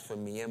about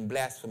blasphemy and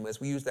blasphemous.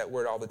 We use that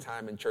word all the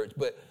time in church,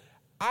 but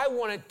I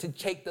wanted to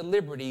take the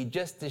liberty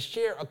just to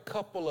share a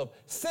couple of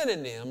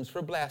synonyms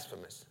for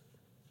blasphemous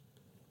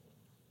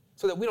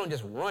so that we don't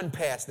just run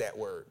past that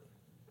word.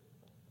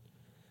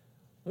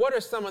 What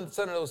are some of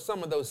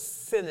those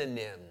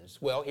synonyms?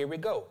 Well, here we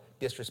go.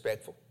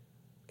 Disrespectful,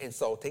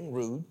 insulting,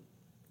 rude,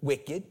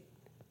 wicked,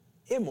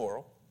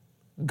 immoral,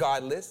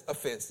 godless,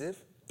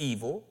 offensive,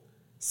 evil,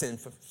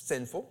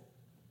 sinful,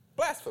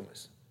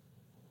 blasphemous.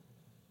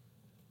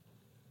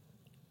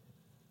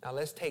 Now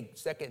let's take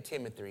 2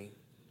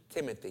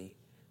 Timothy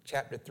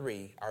chapter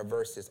 3, our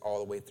verses all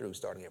the way through,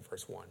 starting at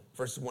verse 1.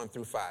 Verses 1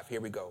 through 5.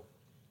 Here we go.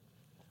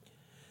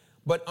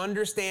 But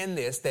understand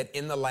this, that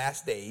in the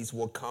last days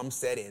will come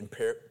set in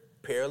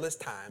perilous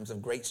times of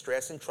great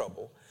stress and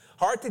trouble,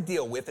 hard to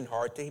deal with and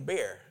hard to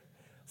bear.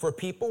 For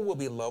people will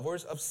be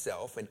lovers of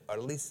self and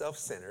utterly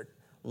self-centered,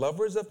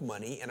 lovers of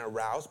money and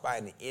aroused by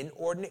an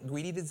inordinate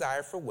greedy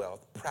desire for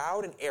wealth,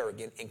 proud and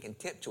arrogant and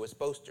contemptuous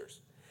boasters.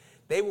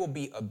 They will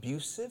be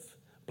abusive,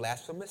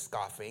 blasphemous,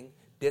 scoffing,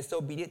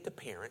 disobedient to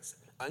parents,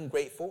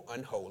 ungrateful,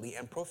 unholy,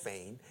 and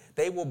profane.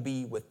 They will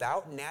be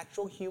without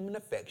natural human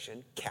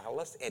affection,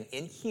 callous and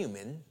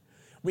inhuman,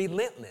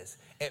 relentless,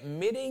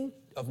 admitting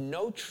of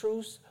no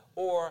truce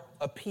or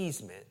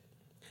appeasement.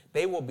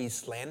 They will be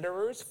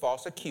slanderers,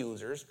 false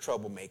accusers,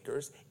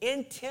 troublemakers,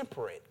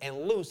 intemperate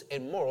and loose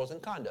in morals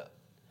and conduct,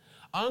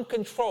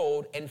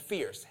 uncontrolled and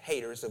fierce,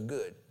 haters of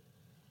good,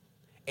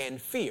 and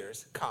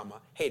fierce,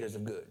 haters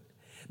of good.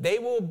 They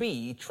will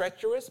be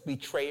treacherous,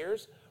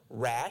 betrayers,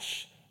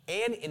 rash,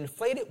 and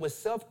inflated with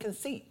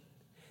self-conceit.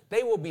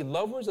 They will be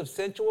lovers of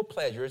sensual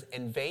pleasures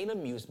and vain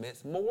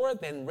amusements more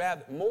than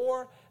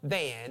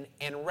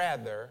and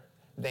rather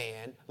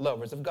than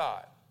lovers of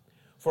God.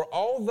 For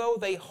although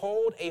they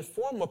hold a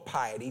form of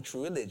piety,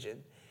 true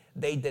religion,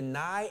 they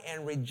deny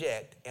and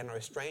reject and are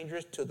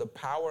strangers to the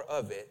power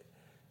of it.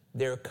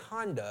 Their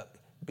conduct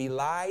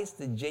belies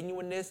the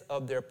genuineness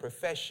of their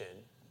profession.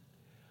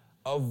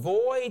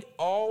 Avoid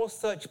all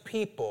such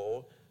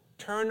people,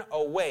 turn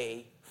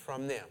away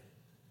from them.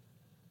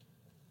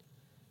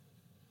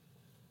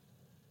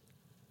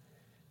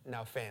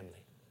 Now,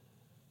 family,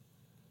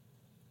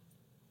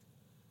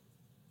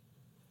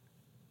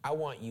 I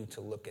want you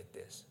to look at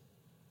this.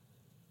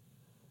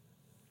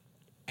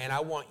 And I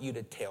want you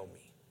to tell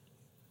me,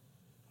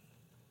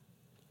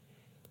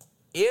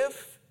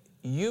 if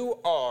you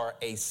are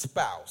a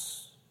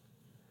spouse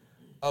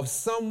of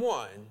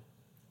someone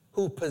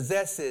who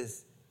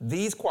possesses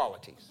these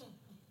qualities.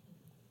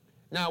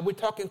 Now, we're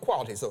talking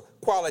qualities. So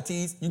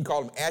qualities, you can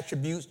call them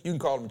attributes, you can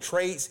call them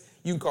traits,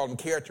 you can call them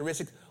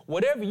characteristics,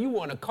 whatever you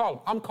want to call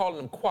them. I'm calling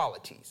them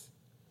qualities.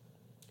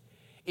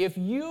 If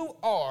you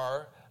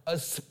are a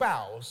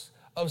spouse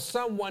of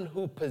someone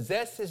who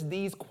possesses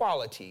these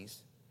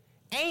qualities,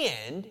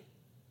 and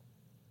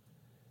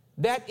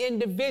that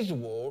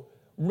individual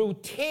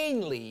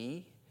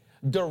routinely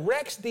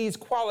directs these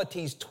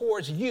qualities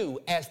towards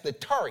you as the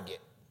target,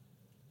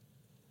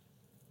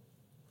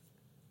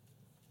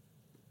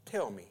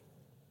 tell me,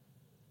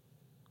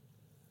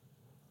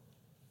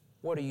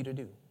 what are you to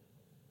do?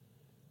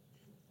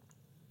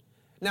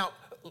 Now,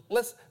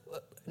 let's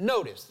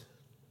notice,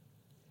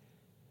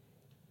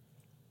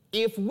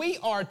 if we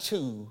are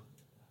to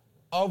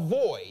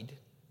avoid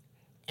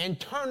and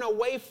turn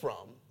away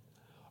from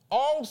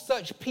all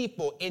such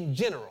people in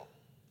general,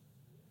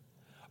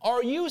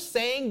 are you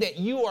saying that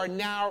you are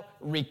now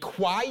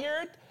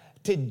required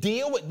to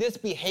deal with this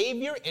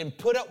behavior and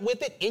put up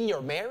with it in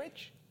your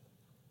marriage?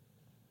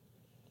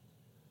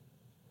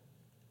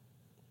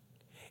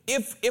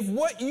 If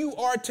what you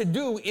are to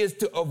do is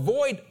to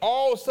avoid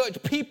all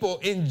such people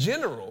in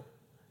general,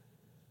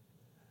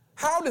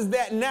 how does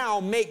that now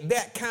make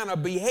that kind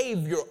of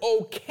behavior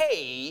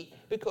okay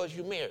because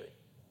you're married?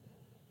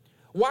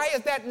 Why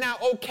is that now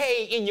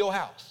okay in your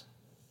house?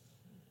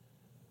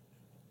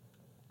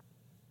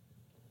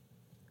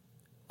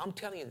 I'm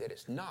telling you that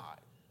it's not.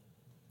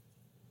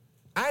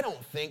 I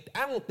don't think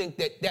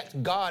that that's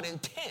God's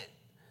intent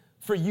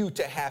for you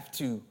to have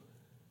to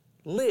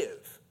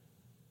live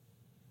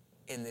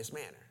in this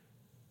manner.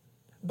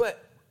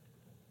 But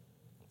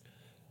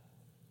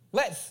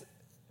let's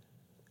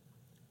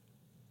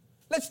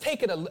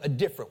take it a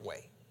different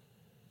way.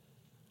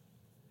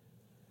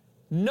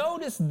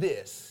 Notice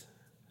this,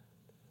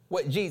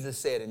 what Jesus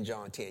said in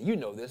John 10. You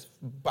know this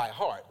by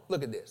heart.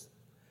 Look at this.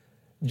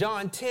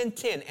 John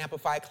 10:10,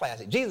 Amplified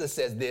Classic. Jesus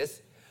says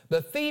this: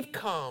 the thief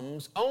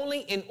comes only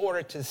in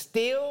order to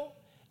steal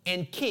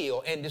and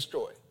kill and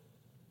destroy.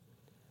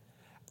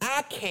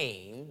 I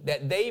came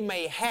that they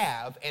may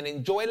have and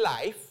enjoy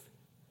life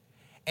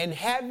and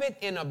have it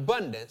in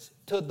abundance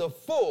to the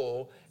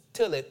full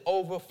till it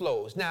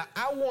overflows. Now,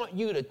 I want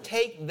you to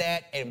take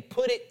that and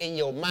put it in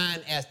your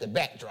mind as the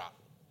backdrop.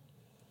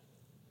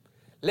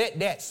 Let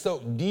that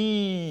soak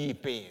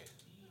deep in.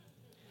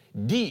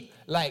 Deep.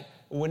 Like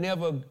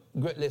whenever,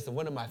 listen,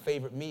 one of my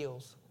favorite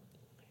meals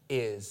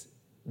is,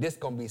 this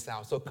gonna be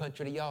sound so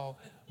country to y'all,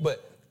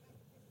 but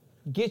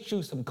get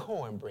you some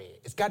cornbread.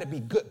 It's got to be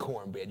good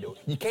cornbread, though.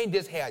 You can't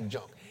just have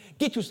junk.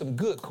 Get you some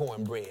good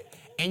cornbread.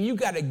 And you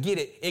got to get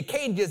it. It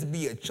can't just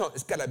be a chunk.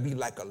 It's got to be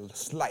like a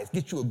slice.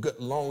 Get you a good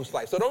long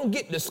slice. So don't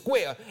get the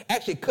square.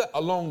 Actually cut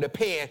along the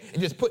pan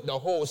and just put the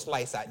whole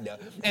slice out there.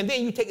 And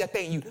then you take that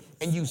thing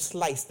and you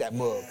slice that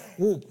mug.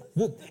 Whoop,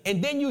 whoop.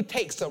 And then you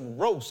take some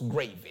roast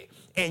gravy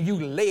and you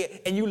lay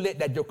it and you let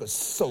that joker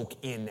soak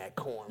in that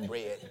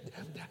cornbread.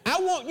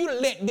 I want you to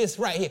let this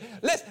right here.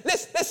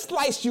 Let's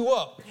slice you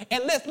up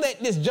and let's let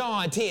this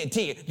John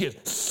 10:10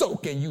 just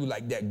soak in you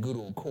like that good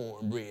old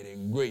cornbread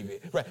and gravy.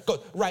 Right?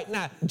 Because right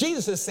now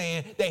Jesus is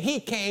saying that he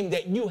came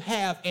that you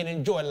have and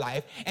enjoy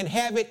life and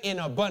have it in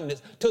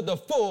abundance to the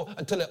full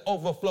until it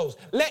overflows.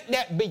 Let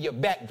that be your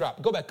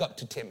backdrop. Go back up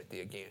to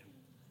Timothy again.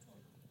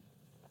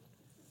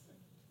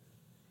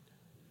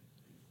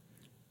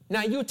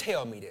 Now you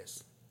tell me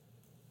this.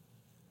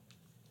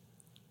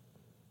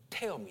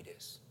 Tell me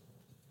this.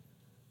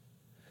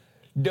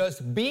 Does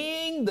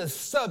being the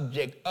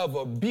subject of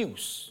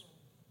abuse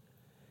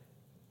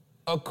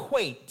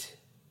equate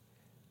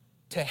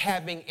to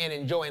having and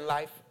enjoying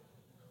life?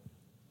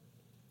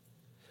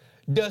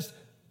 Does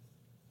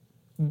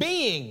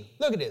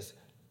look at this,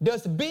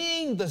 does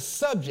being the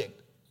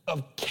subject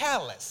of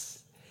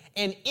callous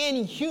and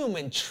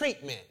inhuman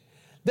treatment,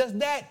 does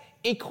that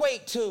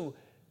equate to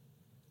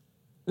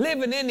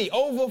living in the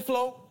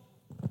overflow?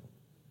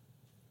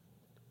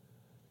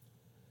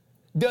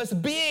 Does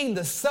being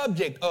the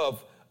subject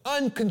of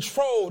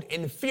uncontrolled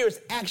and fierce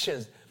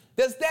actions,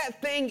 does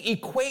that thing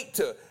equate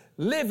to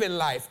living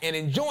life and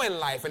enjoying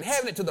life and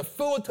having it to the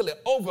full till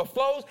it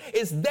overflows?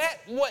 Is that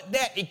what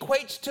that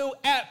equates to?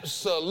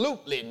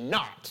 Absolutely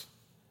not.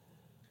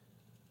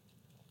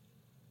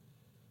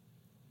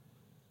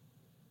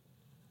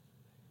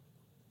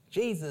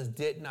 Jesus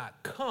did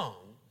not come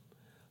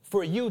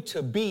for you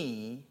to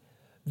be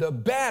the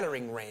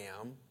battering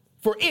ram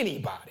for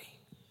anybody.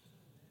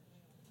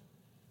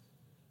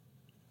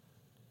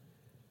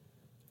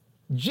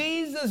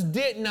 Jesus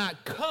did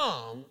not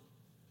come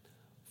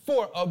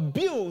for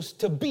abuse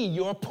to be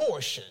your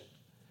portion.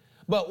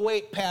 But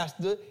wait,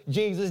 Pastor,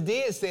 Jesus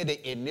did say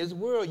that in this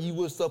world you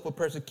will suffer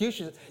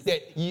persecution,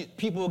 that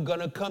people are going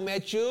to come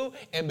at you,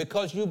 and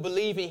because you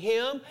believe in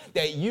him,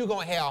 that you're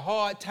going to have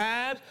hard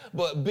times,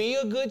 but be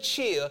of good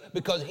cheer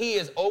because he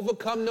has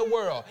overcome the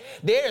world.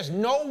 There's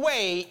no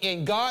way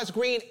in God's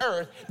green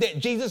earth that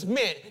Jesus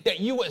meant that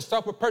you would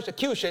suffer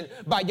persecution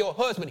by your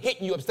husband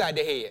hitting you upside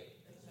the head.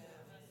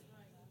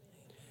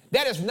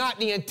 That is not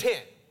the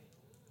intent.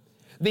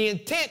 The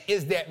intent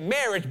is that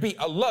marriage be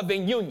a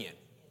loving union.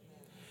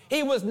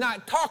 He was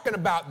not talking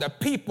about the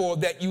people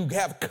that you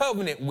have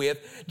covenant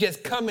with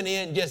just coming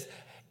in,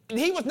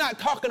 he was not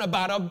talking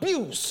about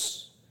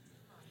abuse.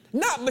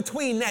 Not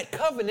between that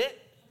covenant.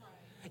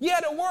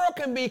 Yeah, the world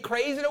can be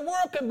crazy, the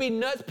world can be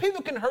nuts,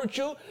 people can hurt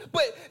you,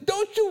 but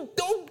don't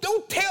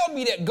tell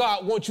me that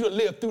God wants you to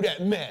live through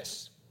that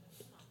mess.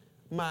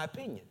 My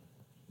opinion.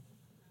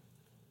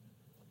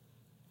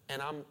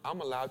 And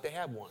I'm allowed to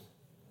have one.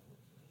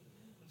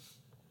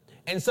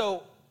 And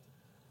so,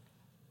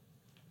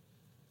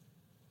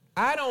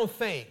 I don't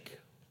think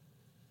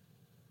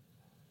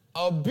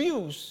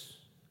abuse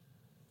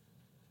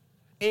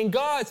in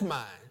God's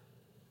mind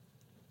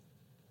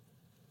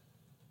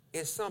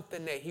is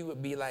something that he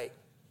would be like,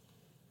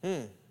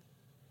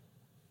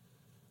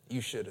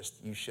 you should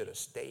have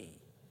stayed.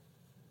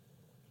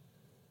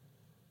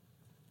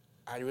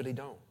 I really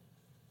don't.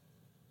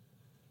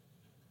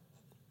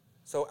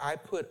 So I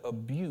put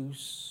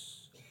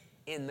abuse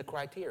in the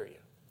criteria.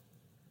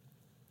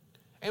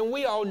 And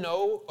we all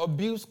know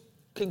abuse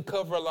can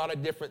cover a lot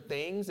of different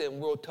things, and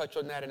we'll touch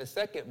on that in a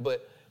second.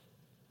 But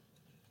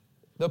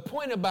the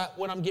point about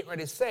what I'm getting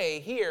ready to say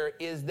here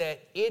is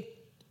that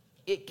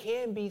it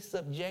can be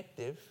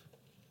subjective.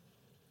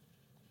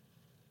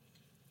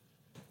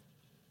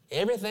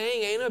 Everything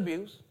ain't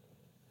abuse.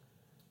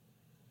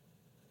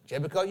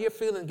 Just because your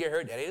feelings get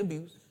hurt, that ain't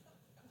abuse.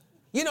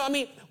 You know, I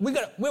mean,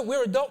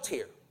 we're adults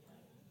here.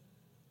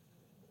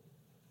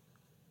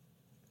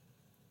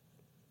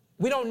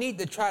 We don't need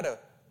to try to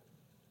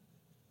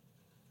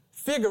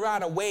figure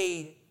out a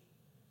way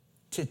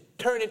to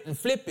turn it and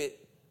flip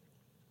it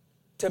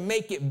to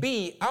make it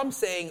be, I'm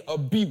saying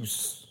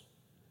abuse.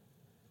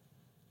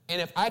 And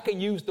if I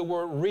can use the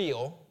word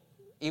real,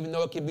 even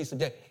though it can be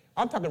subjective,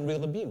 I'm talking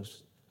real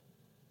abuse.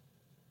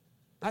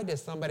 Not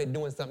just somebody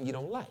doing something you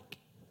don't like.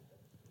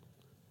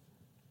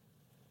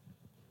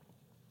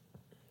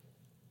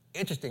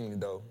 Interestingly,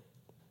 though,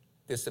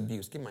 this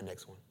abuse, give me my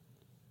next one.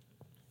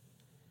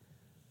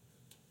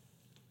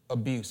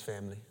 Abuse,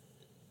 family.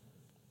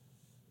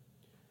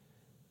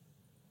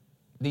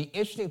 The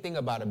interesting thing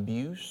about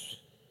abuse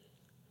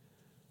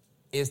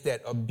is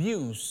that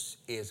abuse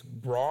is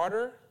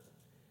broader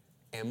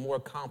and more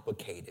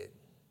complicated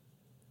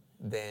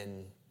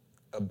than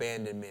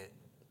abandonment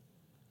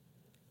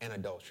and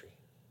adultery.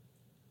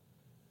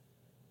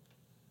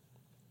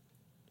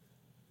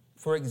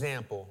 For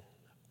example,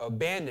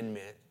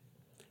 abandonment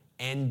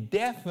and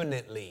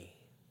definitely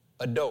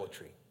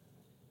adultery,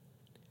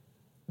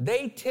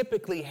 they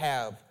typically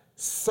have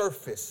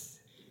surface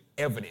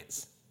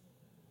evidence.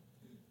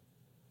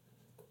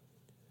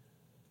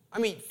 I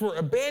mean, for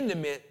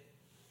abandonment,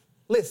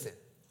 listen,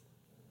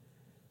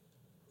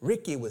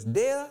 Ricky was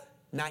there,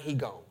 now he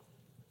gone.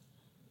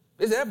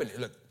 There's evidence,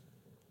 look.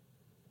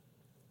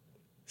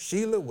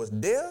 Sheila was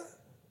there,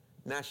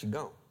 now she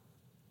gone.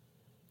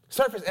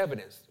 Surface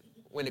evidence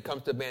when it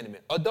comes to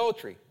abandonment.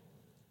 Adultery,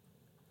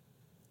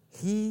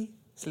 he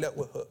slept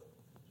with her.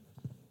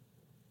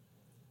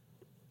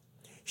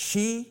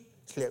 She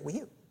slept with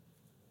him.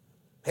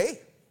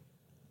 Hey,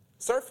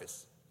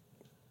 surface.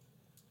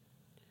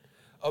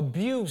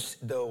 Abuse,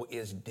 though,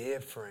 is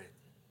different.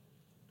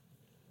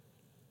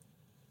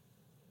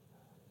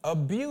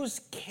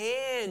 Abuse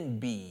can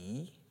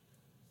be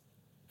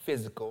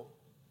physical,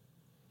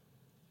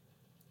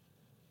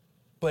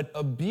 but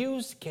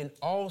abuse can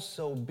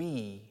also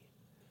be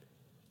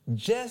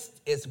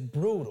just as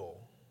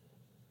brutal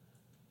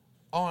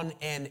on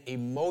an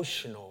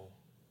emotional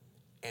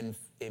and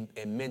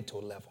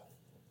mental level.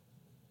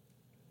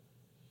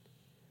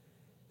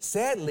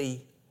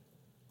 Sadly,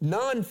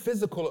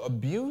 non-physical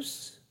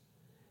abuse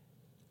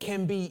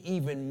can be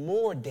even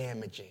more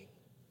damaging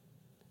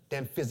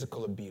than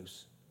physical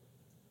abuse.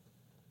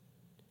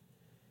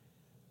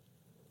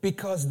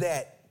 Because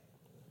that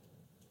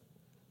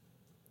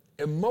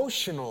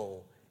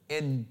emotional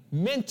and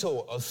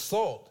mental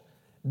assault,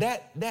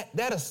 that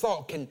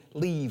assault can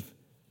leave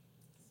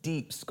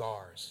deep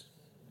scars.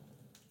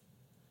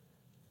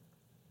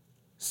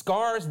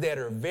 Scars that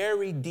are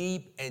very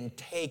deep and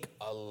take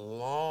a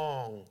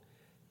long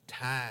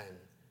time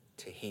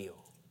to heal.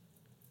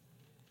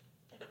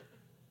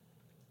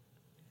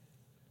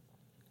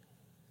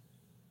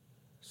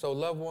 So,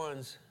 loved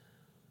ones,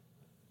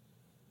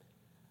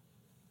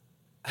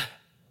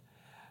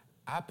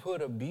 I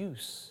put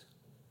abuse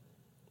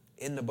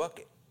in the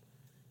bucket.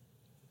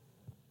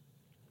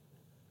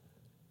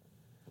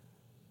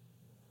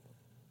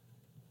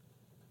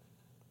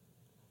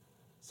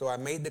 So I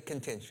made the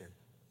contention.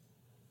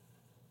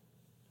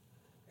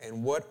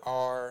 And what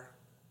are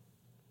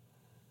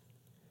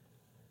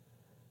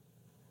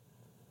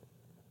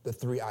the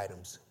 3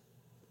 items?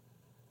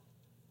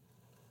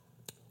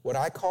 What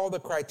I call the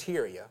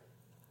criteria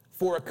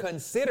for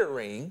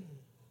considering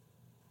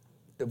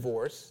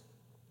divorce: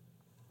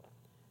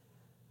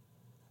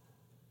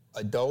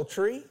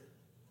 adultery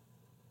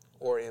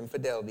or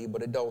infidelity,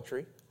 but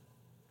adultery,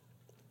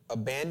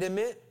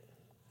 abandonment,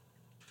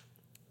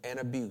 and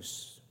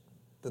abuse.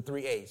 The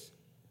 3 A's.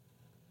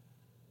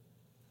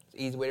 It's an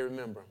easy way to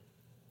remember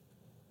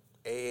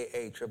them.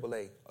 AAA,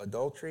 AAA.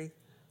 Adultery,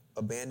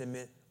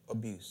 abandonment,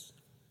 abuse.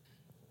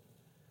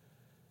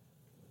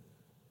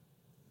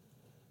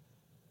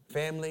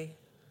 Family,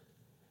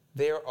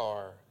 there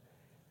are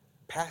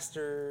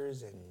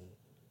pastors and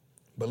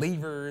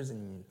believers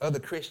and other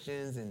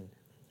Christians and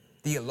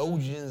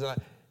theologians.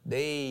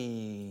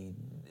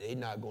 They're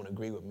not going to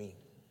agree with me.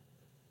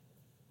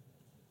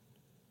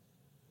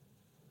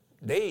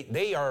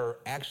 They are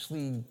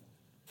actually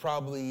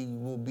probably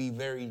will be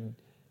very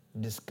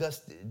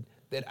disgusted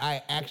that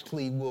I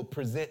actually will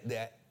present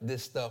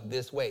this stuff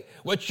this way.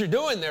 What you're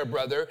doing there,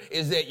 brother,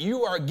 is that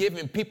you are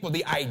giving people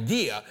the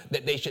idea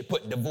that they should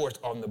put divorce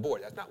on the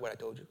board. That's not what I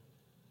told you.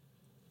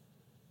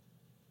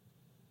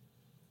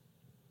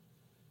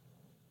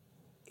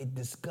 It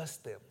disgusts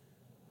them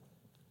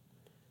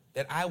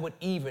that I would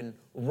even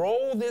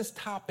roll this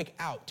topic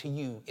out to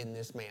you in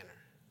this manner.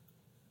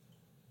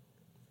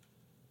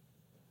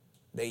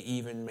 They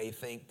even may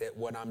think that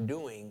what I'm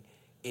doing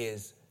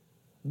is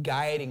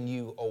guiding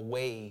you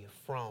away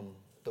from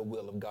the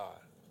will of God.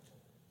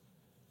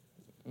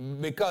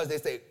 Because they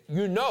say,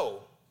 the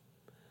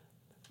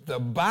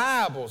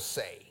Bible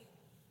say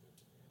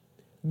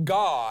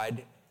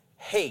God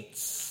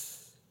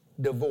hates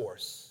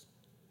divorce.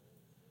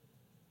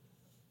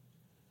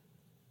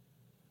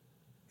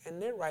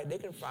 And they're right. They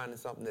can find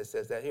something that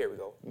says that. Here we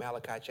go.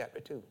 Malachi chapter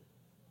 2.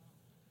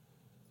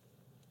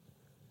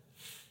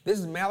 This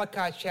is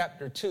Malachi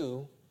chapter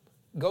 2.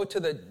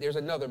 There's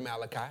another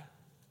Malachi.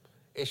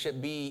 It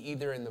should be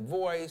either in the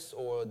Voice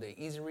or the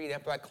Easy Read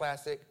Amplified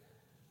Classic.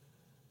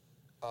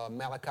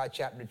 Malachi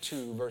chapter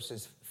 2,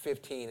 verses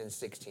 15 and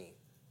 16.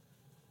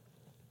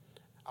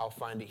 I'll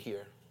find it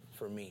here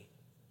for me.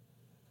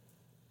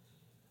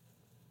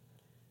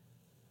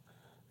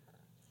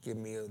 Give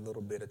me a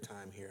little bit of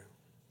time here,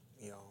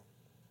 y'all.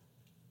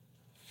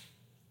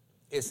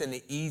 It's in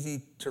the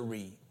easy to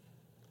read.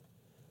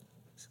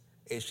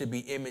 It should be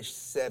image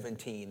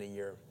 17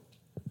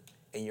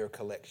 in your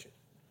collection.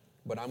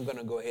 But I'm going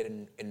to go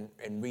ahead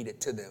and read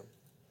it to them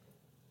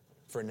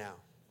for now.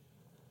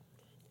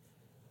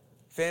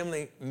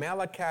 Family,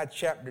 Malachi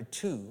chapter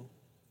 2,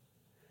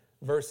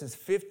 verses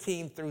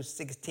 15 through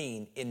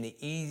 16 in the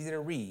easy to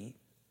read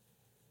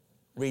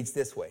reads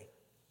this way.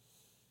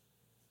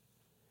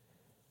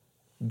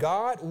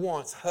 God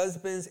wants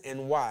husbands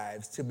and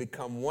wives to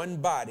become one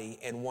body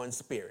and one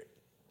spirit.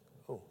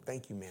 Oh,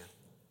 thank you, ma'am.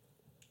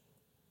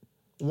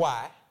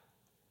 Why?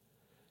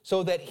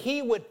 So that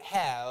he would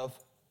have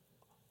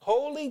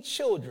holy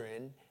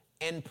children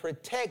and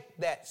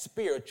protect that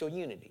spiritual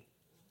unity.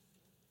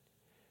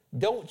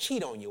 Don't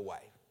cheat on your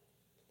wife.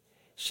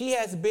 She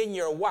has been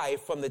your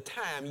wife from the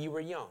time you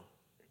were young.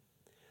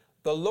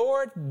 The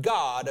Lord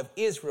God of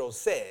Israel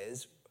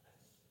says,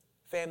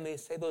 family,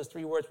 say those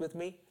 3 words with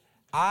me.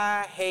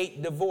 I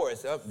hate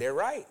divorce. Oh, they're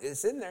right.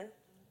 It's in there.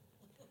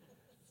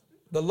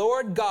 The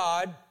Lord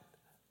God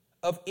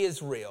of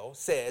Israel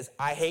says,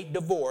 I hate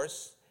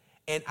divorce,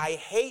 and I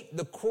hate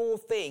the cruel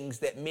things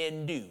that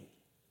men do.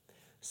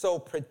 So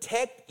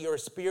protect your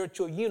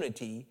spiritual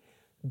unity.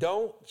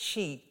 Don't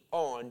cheat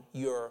on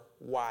your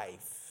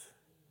wife.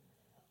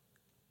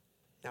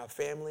 Now,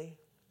 family,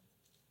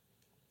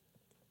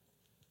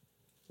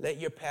 let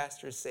your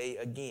pastor say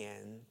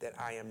again that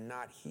I am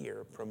not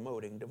here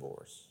promoting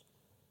divorce.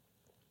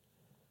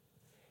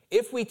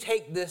 If we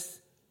take this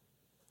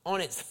on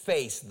its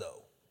face,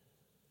 though,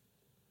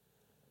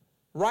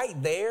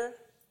 right there,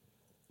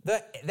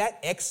 that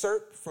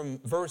excerpt from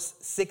verse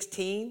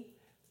 16,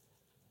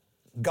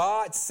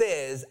 God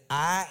says,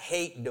 I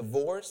hate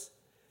divorce.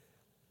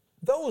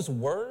 Those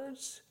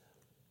words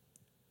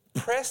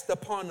pressed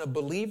upon a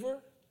believer,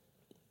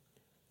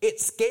 it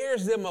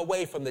scares them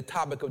away from the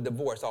topic of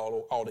divorce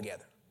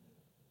altogether.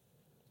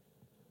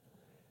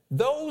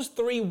 Those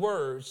three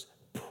words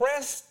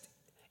pressed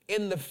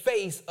in the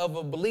face of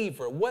a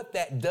believer, what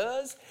that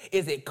does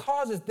is it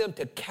causes them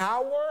to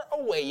cower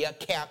away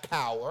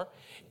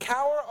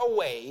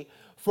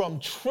from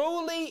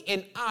truly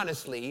and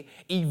honestly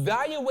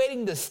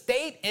evaluating the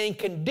state and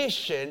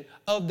condition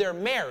of their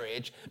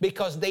marriage,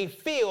 because they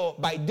feel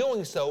by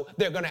doing so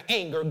they're going to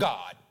anger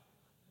God.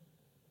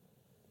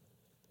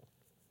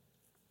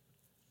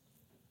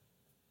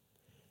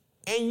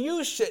 And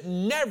you should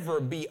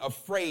never be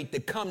afraid to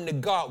come to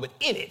God with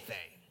anything.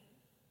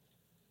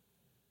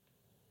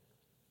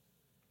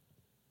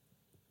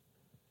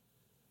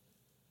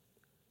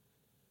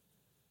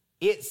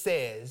 It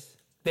says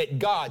that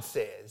God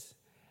says,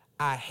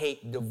 I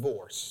hate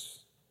divorce.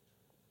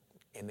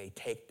 And they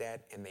take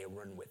that and they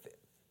run with it.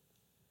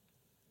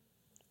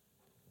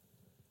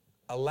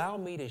 Allow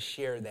me to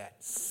share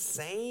that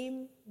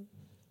same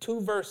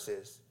two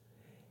verses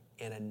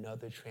in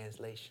another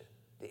translation,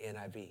 the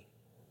NIV.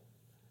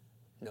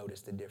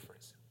 Notice the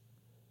difference.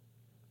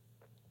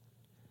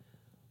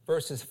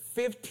 Verses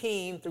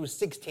 15 through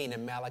 16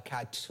 in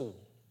Malachi 2.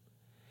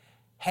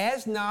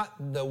 Has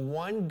not the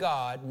one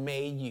God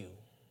made you?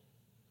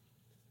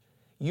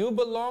 You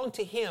belong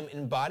to him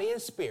in body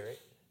and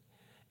spirit.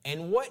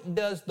 And what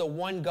does the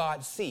one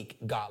God seek?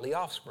 Godly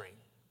offspring.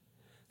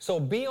 So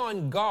be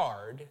on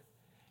guard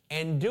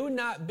and do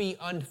not be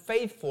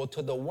unfaithful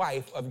to the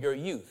wife of your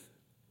youth.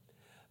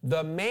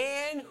 The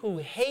man who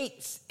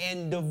hates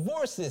and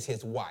divorces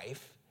his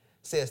wife,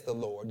 says the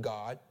Lord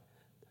God,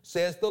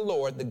 says the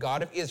Lord, the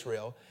God of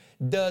Israel,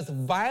 does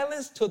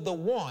violence to the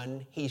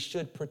one he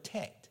should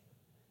protect,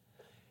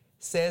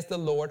 says the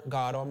Lord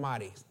God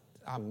Almighty.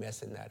 I'm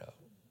messing that up.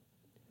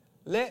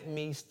 Let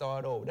me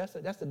start over.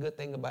 That's a good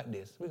thing about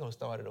this. We're going to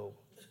start it over.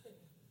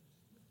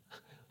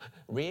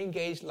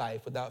 Re-engage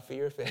life without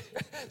fear of failure.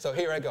 So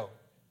here I go.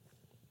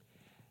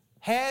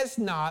 Has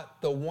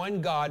not the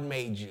one God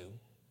made you?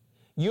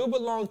 You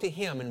belong to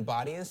him in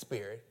body and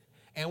spirit.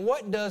 And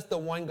what does the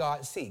one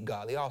God seek?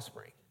 Godly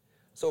offspring.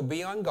 So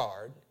be on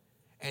guard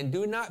and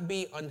do not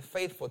be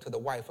unfaithful to the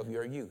wife of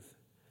your youth.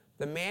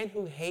 The man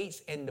who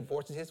hates and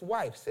divorces his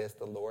wife, says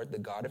the Lord, the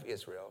God of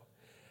Israel,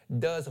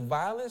 does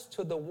violence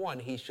to the one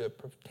he should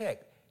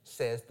protect,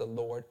 says the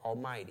Lord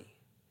Almighty.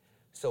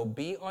 So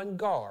be on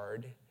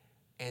guard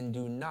and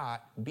do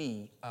not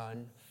be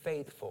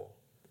unfaithful.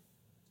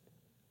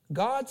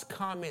 God's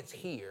comments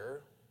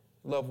here,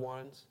 loved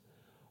ones,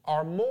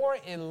 are more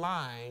in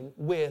line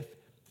with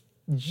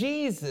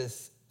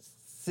Jesus'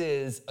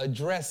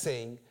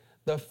 addressing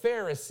the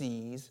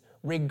Pharisees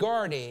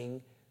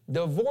regarding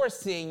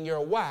divorcing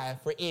your wife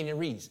for any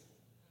reason.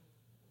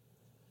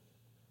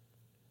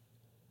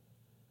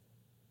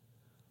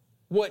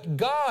 What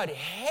God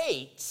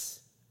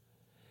hates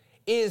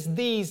is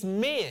these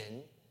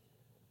men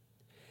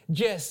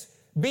just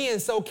being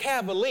so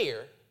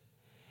cavalier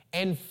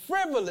and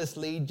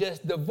frivolously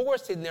just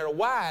divorcing their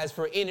wives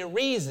for any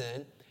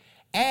reason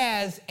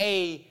as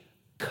a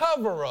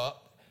cover-up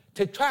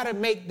to try to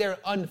make their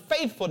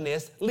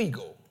unfaithfulness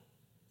legal.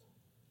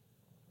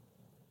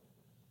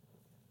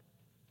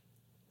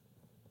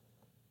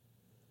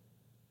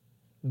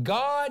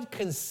 God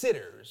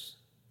considers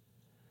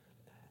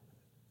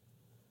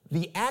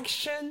the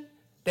action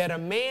that a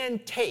man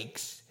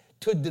takes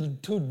to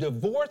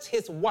divorce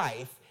his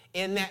wife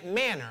in that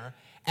manner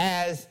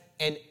as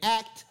an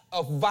act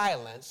of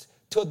violence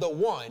to the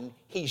one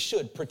he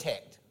should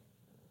protect.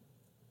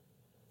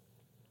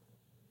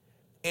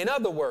 In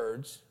other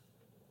words,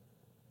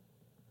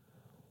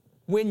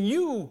 when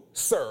you,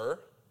 sir,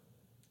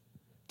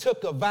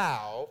 took a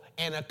vow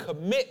and a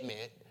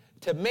commitment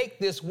to make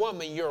this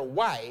woman your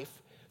wife,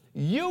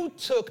 you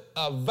took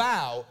a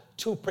vow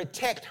to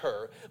protect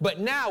her, but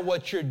now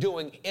what you're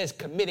doing is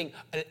committing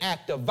an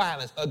act of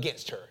violence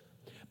against her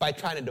by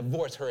trying to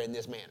divorce her in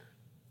this manner.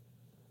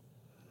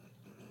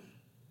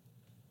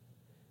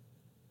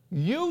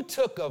 You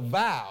took a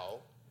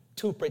vow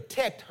to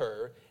protect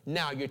her,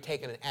 now you're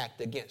taking an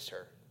act against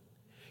her.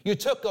 You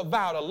took a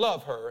vow to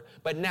love her,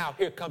 but now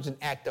here comes an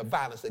act of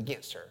violence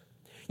against her.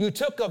 You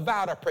took a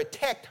vow to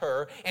protect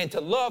her and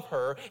to love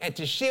her and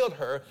to shield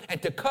her and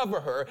to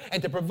cover her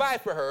and to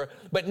provide for her,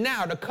 but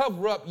now to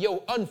cover up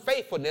your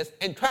unfaithfulness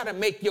and try to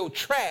make your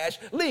trash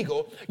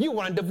legal, you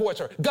want to divorce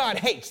her. God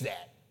hates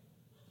that.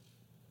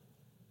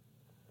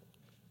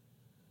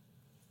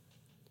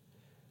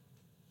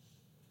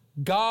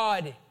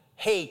 God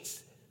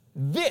hates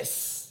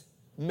this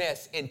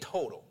mess in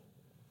total.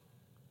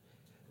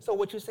 So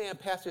what you're saying,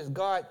 Pastor, is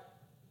God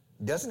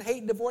doesn't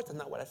hate divorce? That's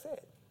not what I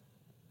said.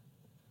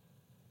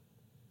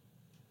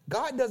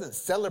 God doesn't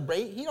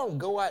celebrate. He don't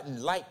go out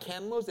and light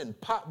candles and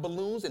pop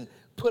balloons and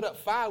put up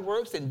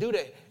fireworks and do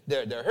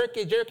the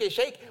herky-jerky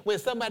shake when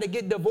somebody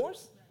get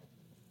divorced.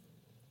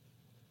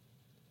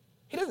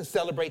 He doesn't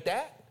celebrate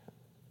that.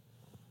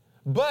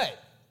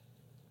 But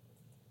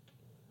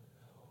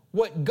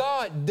what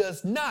God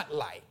does not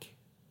like,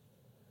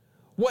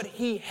 what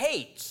he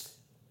hates,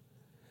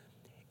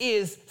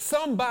 is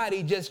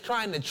somebody just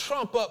trying to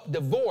trump up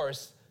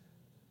divorce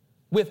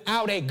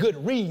without a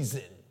good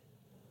reason.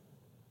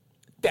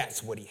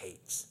 That's what he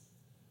hates.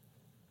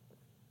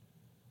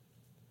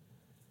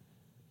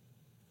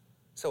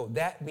 So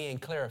that being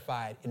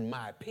clarified, in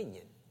my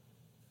opinion,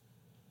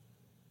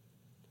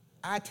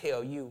 I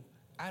tell you,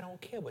 I don't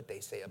care what they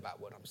say about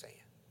what I'm saying.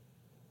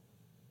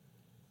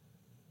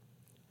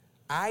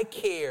 I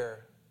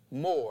care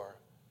more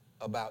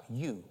about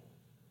you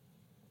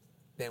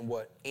than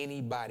what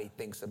anybody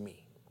thinks of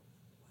me.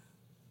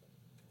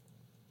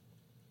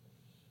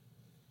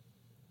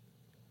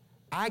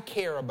 I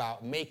care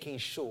about making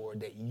sure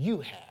that you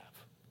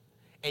have,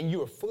 and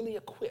you are fully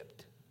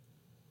equipped,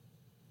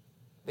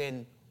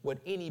 than what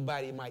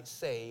anybody might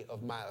say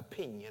of my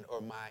opinion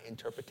or my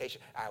interpretation.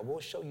 I will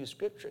show you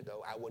scripture,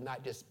 though. I will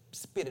not just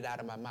spit it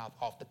out of my mouth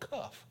off the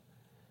cuff.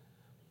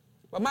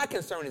 But my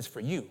concern is for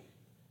you.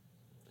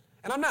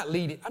 And I'm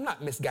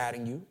not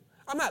misguiding you.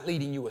 I'm not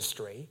leading you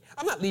astray.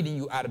 I'm not leading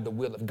you out of the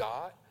will of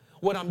God.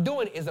 What I'm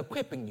doing is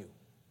equipping you.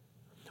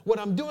 What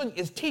I'm doing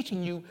is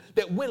teaching you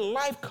that when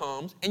life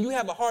comes and you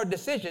have a hard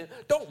decision,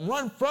 don't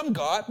run from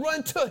God,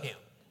 run to him.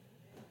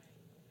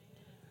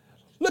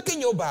 Look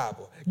in your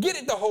Bible. Get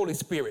at the Holy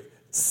Spirit.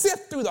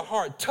 Sift through the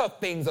hard, tough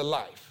things of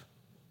life.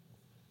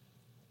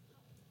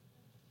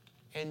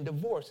 And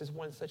divorce is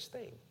one such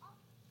thing.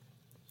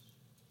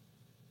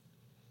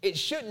 It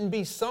shouldn't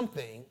be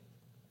something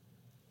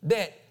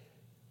that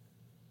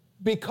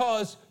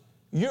because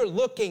you're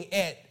looking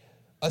at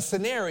a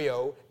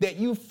scenario that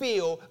you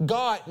feel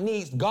God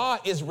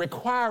is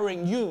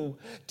requiring you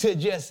to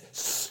just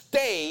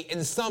stay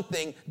in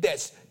something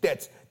that's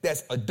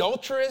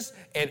adulterous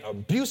and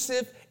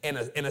abusive and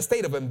in a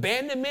state of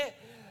abandonment,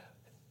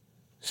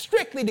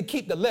 strictly to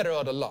keep the letter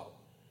of the law.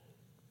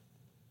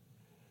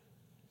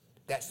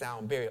 That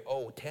sounds very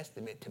Old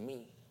Testament to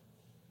me.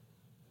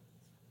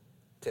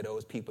 To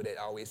those people that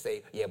always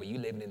say, yeah, but you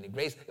living in the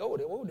grace. Oh,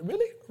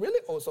 really? Really?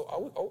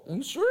 Oh,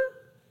 you sure?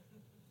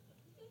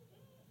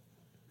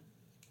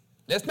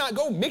 Let's not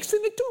go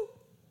mixing the two.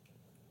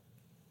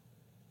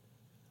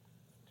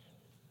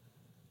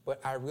 But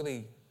I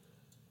really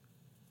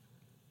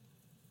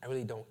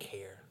don't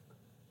care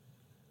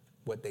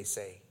what they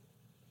say.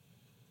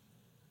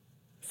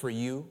 For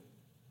you,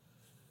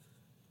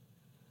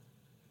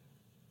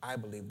 I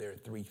believe there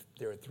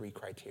are three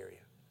criteria.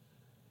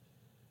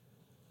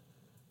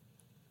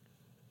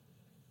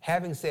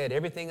 Having said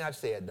everything I've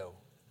said, though,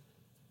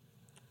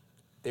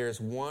 there's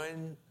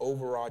one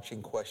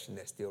overarching question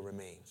that still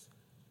remains.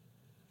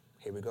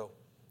 Here we go.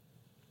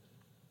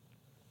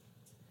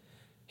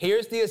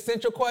 Here's the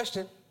essential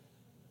question.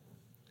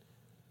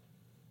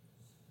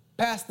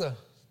 Pastor,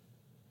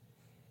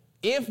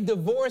 if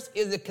divorce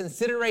is a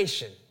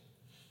consideration,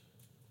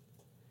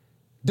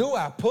 do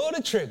I pull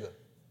the trigger?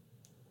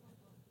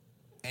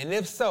 And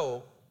if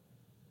so,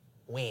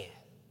 when?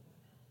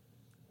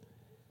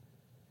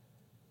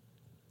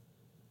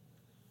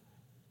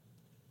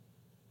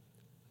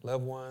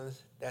 Loved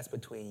ones, that's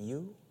between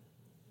you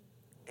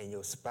and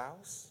your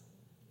spouse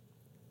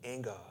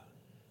and God.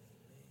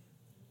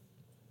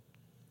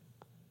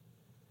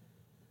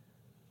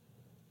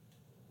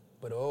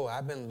 But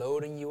I've been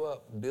loading you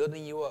up,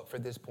 building you up for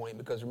this point,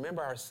 because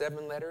remember our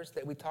 7 letters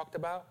that we talked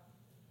about?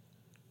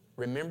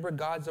 Remember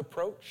God's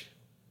approach?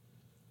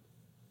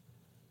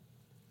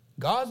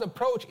 God's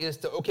approach is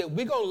to,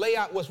 we're going to lay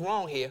out what's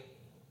wrong here.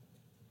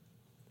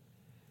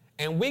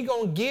 And we're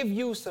going to give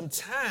you some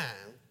time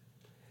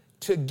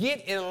to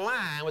get in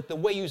line with the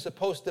way you're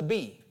supposed to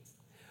be.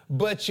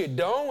 But you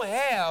don't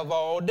have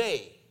all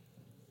day.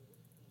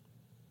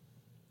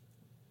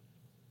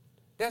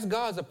 That's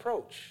God's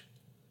approach.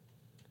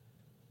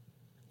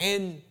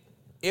 And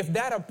if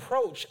that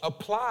approach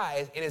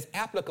applies and is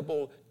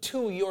applicable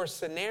to your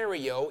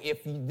scenario,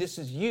 if this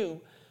is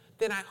you,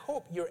 then I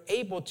hope you're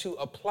able to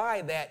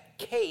apply that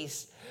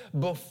case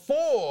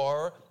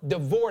before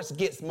divorce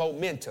gets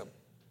momentum.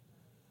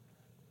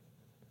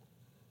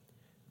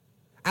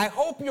 I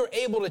hope you're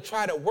able to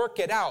try to work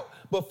it out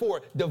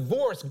before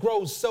divorce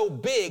grows so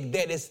big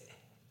that it's,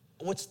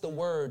 what's the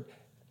word?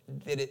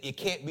 That it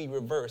can't be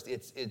reversed.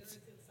 It's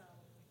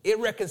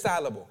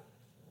irreconcilable.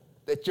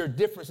 That your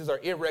differences are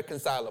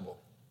irreconcilable.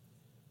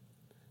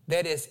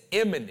 That is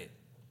imminent.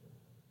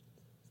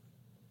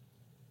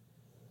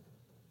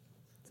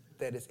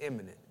 That is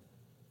imminent.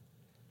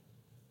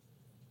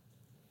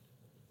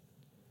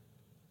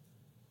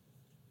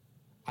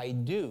 I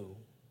do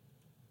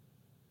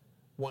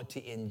want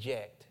to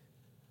inject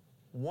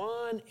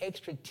one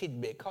extra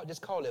tidbit,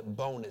 just call it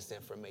bonus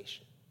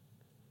information,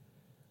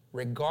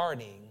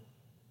 regarding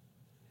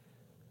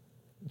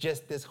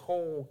just this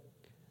whole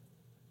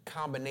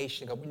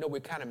combination of, we're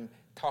kind of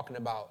talking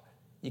about,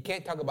 you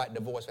can't talk about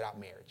divorce without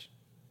marriage.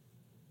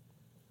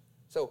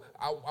 So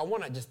I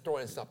want to just throw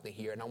in something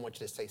here, and I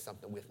want you to say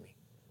something with me.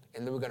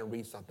 And then we're going to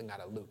read something out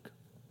of Luke.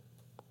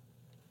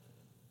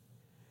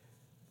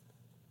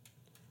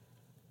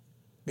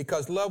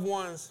 Because, loved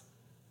ones,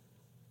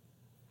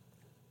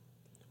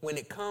 when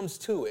it comes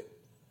to it,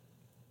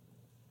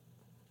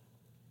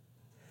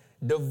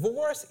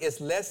 divorce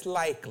is less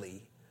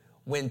likely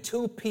when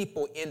two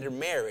people enter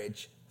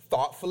marriage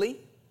thoughtfully,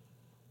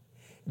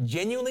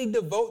 genuinely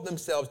devote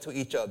themselves to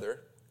each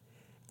other,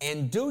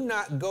 and do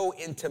not go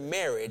into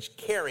marriage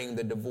carrying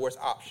the divorce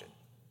option.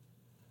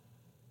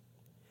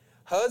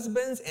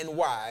 Husbands and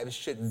wives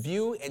should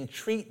view and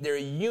treat their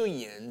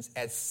unions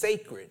as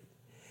sacred.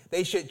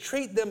 They should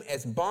treat them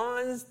as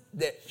bonds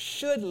that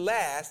should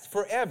last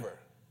forever.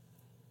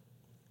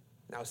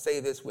 Now say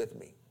this with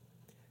me.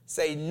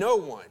 Say no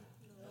one.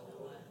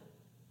 No one.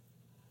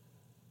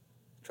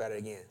 Try that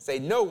again. Say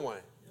no one.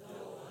 No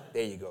one.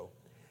 There you go.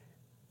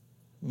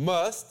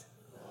 Must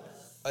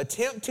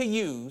attempt to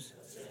use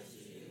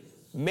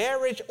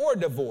marriage or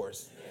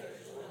divorce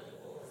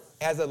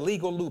as a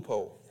legal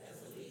loophole.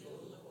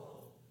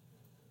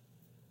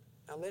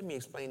 Now let me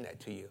explain that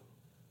to you.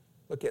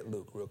 Look at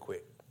Luke real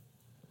quick.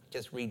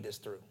 Just read this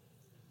through.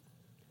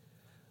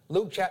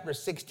 Luke chapter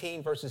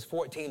 16, verses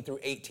 14 through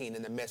 18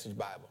 in the Message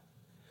Bible.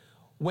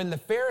 When the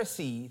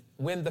Pharisees,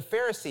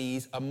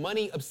 a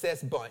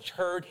money-obsessed bunch,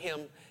 heard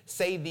him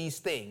say these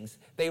things,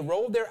 they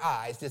rolled their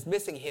eyes,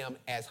 dismissing him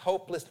as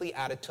hopelessly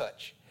out of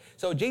touch.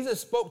 So Jesus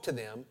spoke to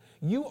them,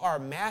 "You are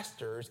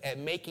masters at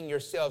making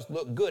yourselves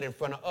look good in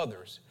front of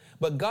others,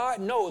 but God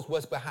knows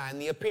what's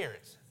behind the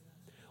appearance.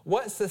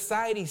 What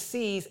society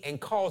sees and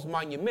calls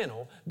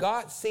monumental,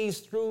 God sees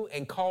through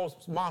and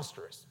calls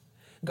monstrous.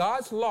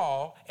 God's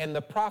law and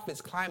the prophets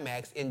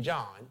climax in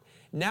John.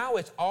 Now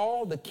it's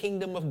all the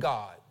kingdom of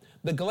God.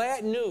 The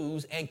glad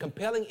news and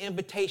compelling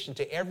invitation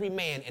to every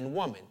man and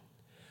woman.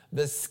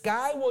 The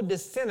sky will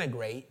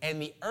disintegrate and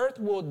the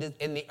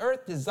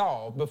earth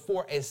dissolve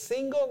before a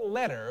single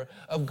letter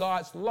of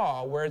God's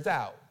law wears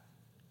out."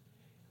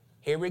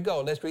 Here we go.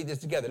 Let's read this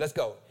together. Let's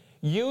go.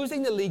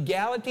 Using the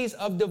legalities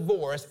of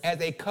divorce as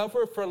a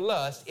cover for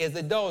lust is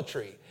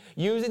adultery.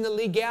 Using the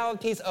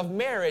legalities of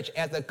marriage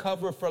as a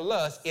cover for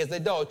lust is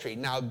adultery.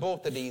 Now,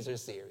 both of these are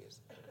serious.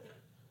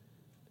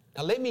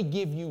 Now, let me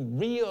give you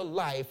real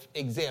life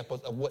examples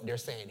of what they're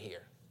saying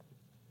here.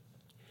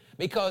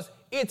 Because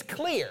it's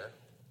clear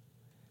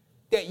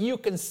that you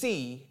can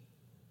see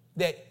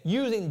that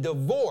using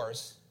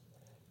divorce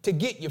to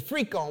get your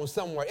freak on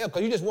somewhere else,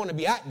 because you just want to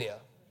be out there.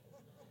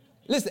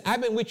 Listen,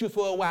 I've been with you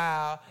for a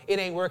while. It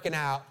ain't working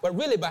out. But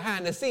really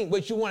behind the scenes,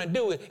 what you want to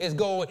do is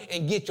go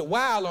and get your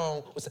wild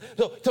on.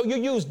 So you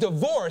use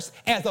divorce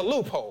as a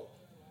loophole.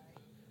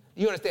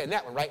 You understand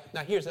that one, right?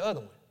 Now here's the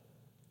other one.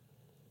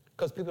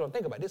 Because people don't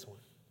think about this one.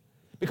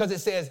 Because it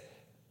says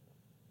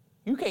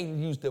you can't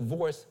use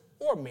divorce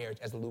or marriage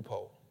as a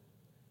loophole.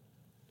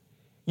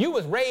 You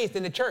was raised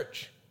in the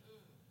church.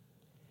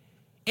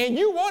 And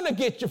you want to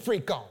get your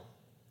freak on.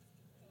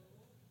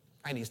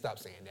 I need to stop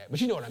saying that, but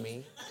you know what I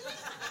mean.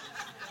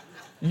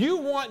 You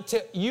want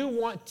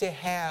to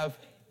have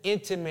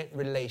intimate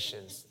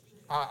relations.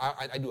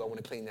 I do. I want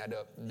to clean that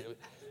up.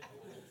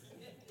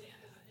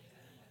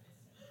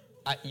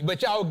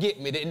 But y'all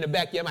get me. In the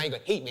back of your mind,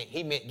 he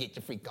meant get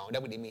your freak on.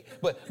 That's what he mean.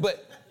 But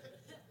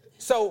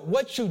so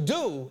what you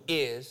do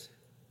is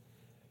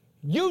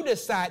you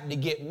decide to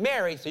get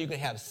married so you can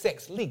have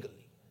sex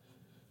legally.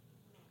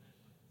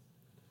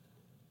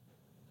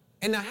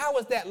 And now how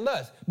is that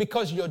lust?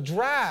 Because your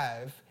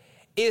drive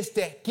is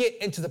to get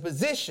into the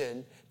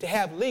position to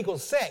have legal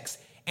sex,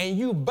 and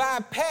you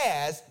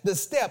bypass the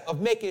step of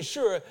making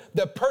sure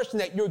the person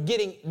that you're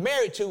getting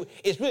married to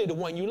is really the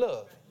one you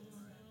love.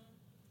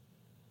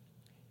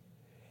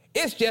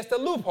 It's just a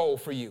loophole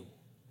for you.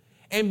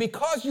 And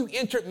because you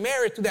entered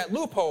marriage through that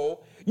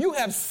loophole, you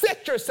have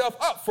set yourself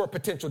up for a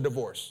potential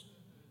divorce.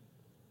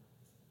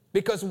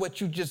 Because what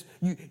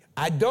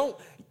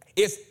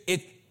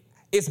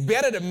it's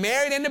better to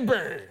marry than to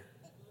burn.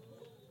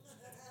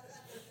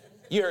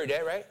 You heard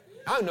that, right?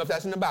 I don't know if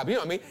that's in the Bible. You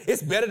know what I mean?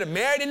 It's better to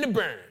marry than to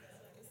burn.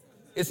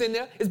 It's in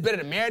there. It's better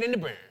to marry than to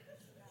burn.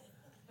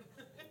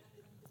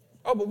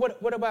 Oh, but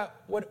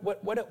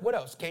what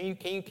else? Can you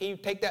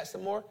take that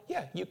some more?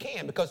 Yeah, you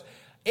can, because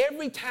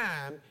every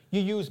time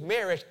you use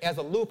marriage as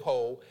a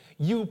loophole,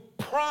 you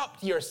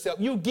prompt yourself.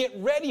 You get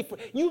ready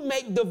you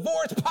make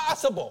divorce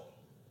possible.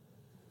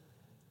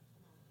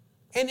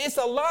 And it's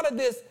a lot of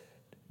this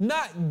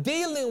not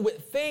dealing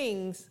with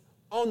things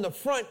on the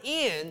front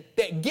end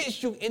that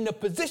gets you in the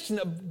position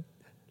of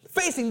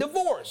facing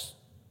divorce.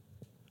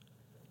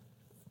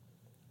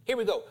 Here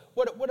we go.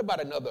 What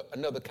about another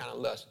kind of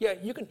lust? Yeah,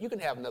 you can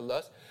have another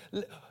lust.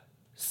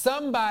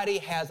 Somebody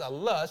has a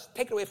lust,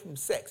 take it away from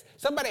sex.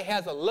 Somebody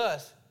has a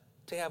lust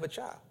to have a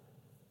child.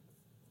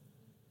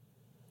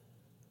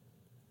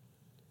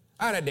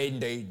 And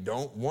they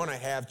don't want to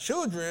have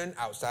children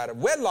outside of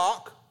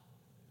wedlock.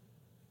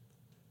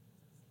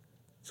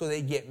 So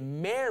they get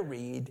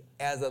married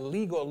as a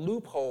legal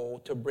loophole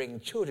to bring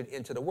children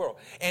into the world.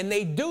 And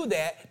they do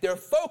that. Their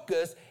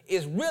focus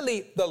is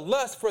really the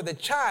lust for the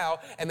child,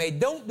 and they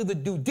don't do the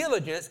due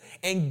diligence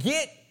and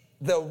get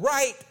the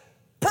right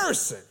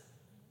person.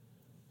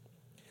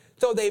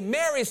 So they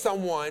marry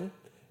someone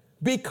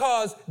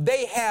because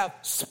they have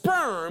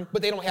sperm,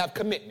 but they don't have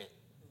commitment.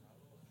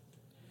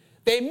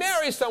 They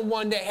marry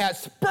someone that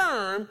has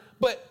sperm,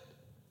 but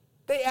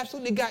they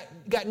absolutely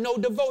got no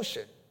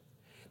devotion.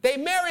 They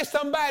marry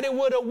somebody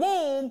with a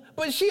womb,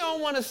 but she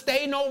don't want to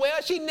stay nowhere.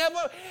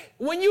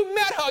 When you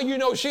met her, you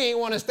know she ain't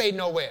want to stay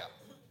nowhere.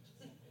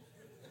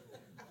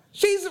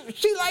 She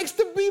likes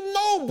to be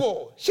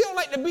mobile. She don't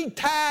like to be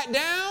tied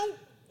down.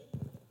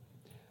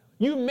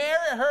 You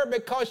marry her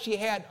because she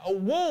had a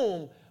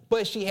womb,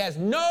 but she has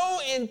no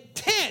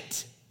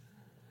intent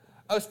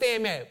of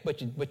staying married.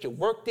 But you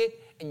worked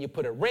it and you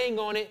put a ring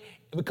on it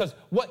because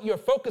what your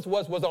focus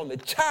was on the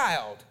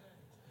child.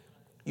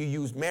 You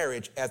use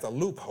marriage as a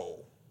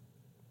loophole.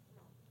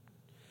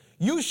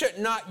 You should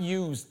not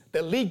use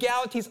the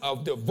legalities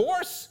of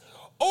divorce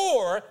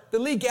or the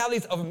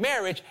legalities of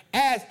marriage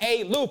as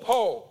a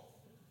loophole.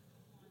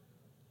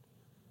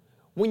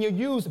 When you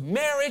use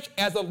marriage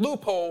as a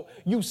loophole,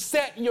 you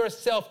set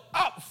yourself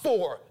up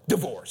for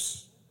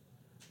divorce.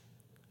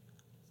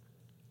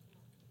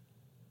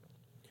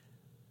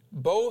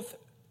 Both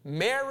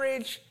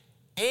marriage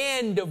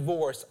and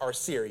divorce are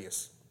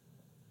serious,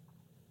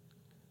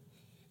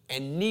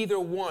 and neither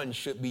one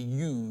should be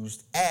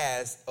used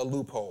as a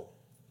loophole.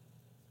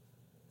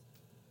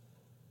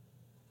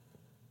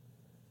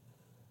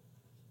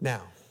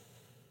 Now,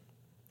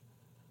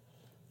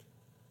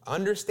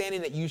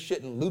 understanding that you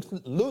shouldn't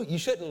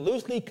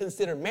loosely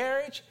consider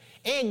marriage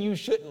and you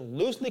shouldn't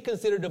loosely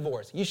consider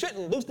divorce. You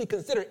shouldn't loosely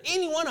consider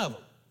any one of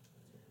them.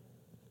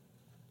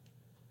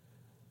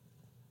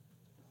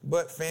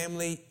 But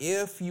family,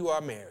 if you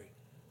are married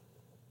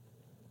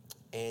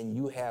and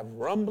you have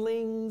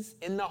rumblings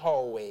in the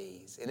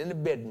hallways and in the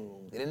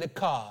bedrooms and in the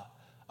car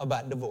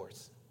about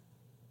divorce,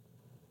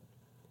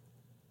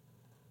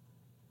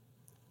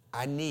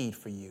 I need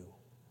for you,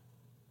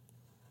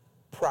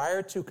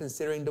 prior to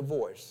considering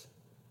divorce,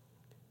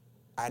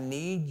 I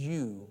need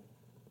you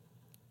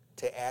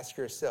to ask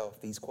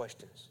yourself these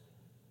questions.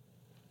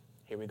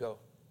 Here we go.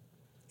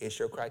 It's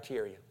your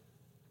criteria.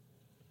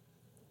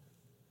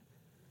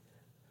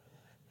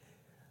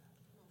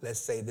 Let's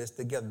say this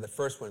together. The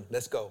first one,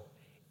 let's go.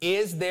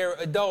 Is there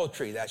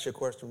adultery? That's your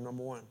question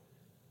number one.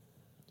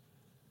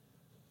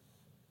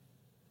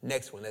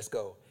 Next one, let's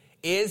go.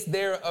 Is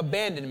there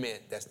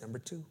abandonment? That's number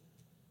two.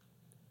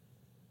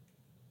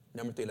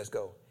 Number three, let's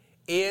go.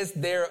 Is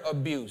there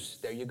abuse?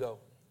 There you go.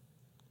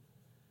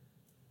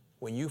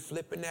 When you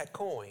flipping that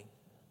coin,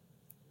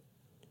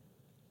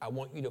 I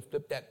want you to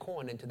flip that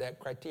coin into that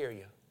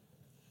criteria.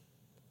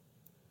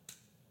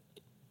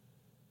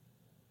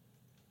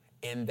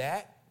 And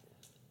that,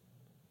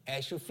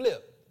 as you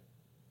flip,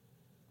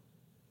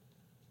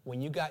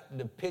 when you got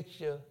the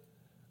picture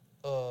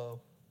of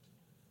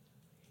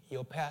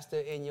your pastor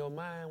in your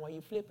mind while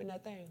you flipping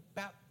that thing,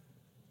 bop,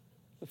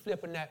 you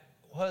flipping that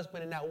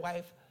husband and that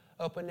wife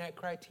up in that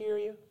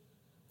criteria,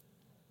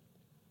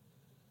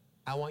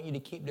 I want you to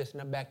keep this in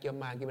the back of your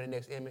mind. Give me the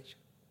next image.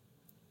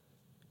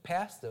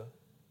 Pastor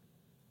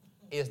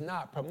is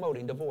not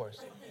promoting divorce.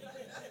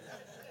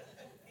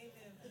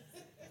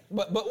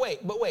 But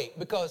wait,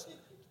 because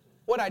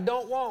what I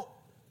don't want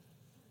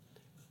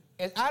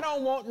is I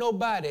don't want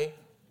nobody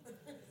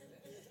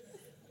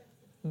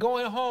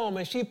going home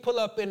and she pull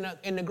up in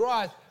the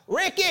garage,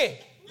 Ricky,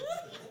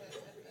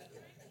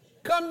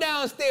 come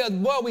downstairs,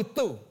 boy, we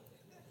through.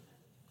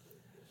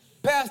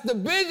 Pastor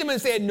Benjamin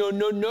said, no.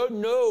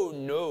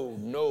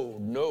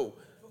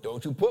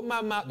 Don't you put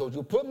my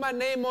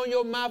name on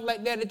your mouth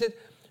like that.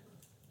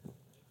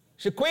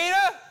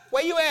 Shaquita,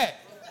 where you at?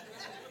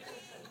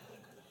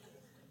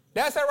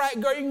 That's all right,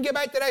 girl. You can get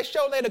back to that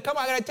show later. Come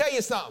on, I gotta tell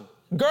you something.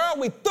 Girl,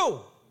 we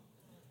through.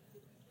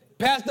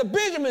 Pastor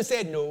Benjamin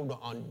said, no,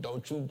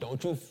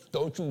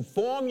 don't you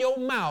form your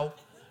mouth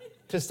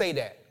to say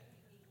that.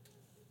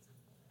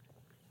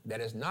 That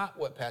is not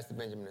what Pastor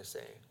Benjamin is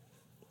saying.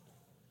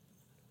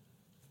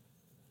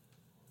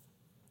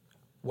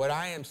 What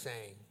I am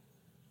saying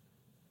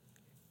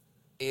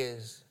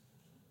is,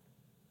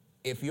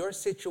 if your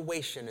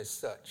situation is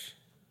such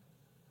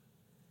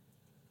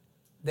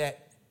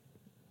that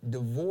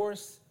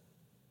divorce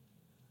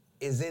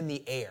is in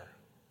the air,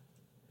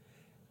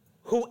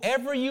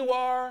 whoever you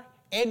are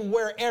and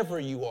wherever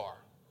you are,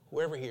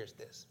 whoever hears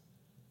this,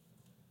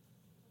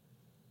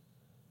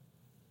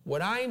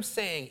 what I am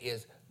saying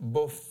is,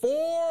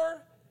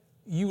 before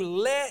you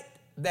let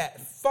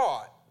that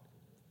thought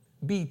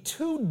be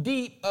too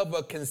deep of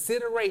a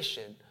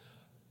consideration,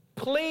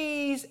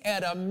 please,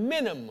 at a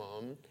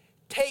minimum,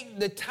 take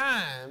the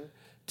time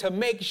to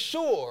make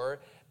sure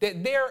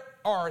that there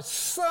are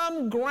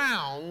some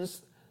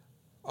grounds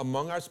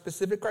among our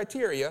specific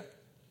criteria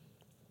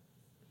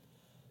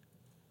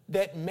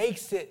that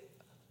makes it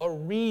a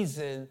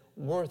reason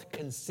worth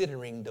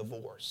considering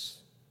divorce.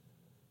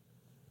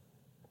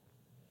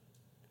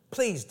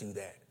 Please do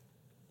that.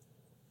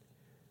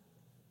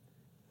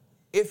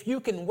 If you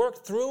can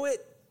work through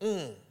it,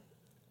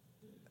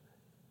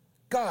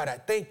 God, I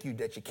thank you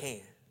that you can.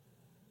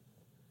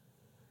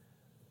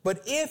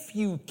 But if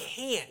you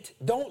can't,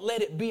 don't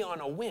let it be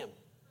on a whim.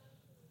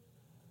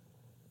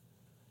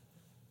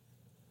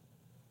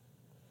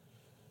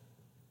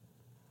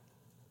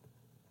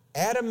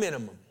 At a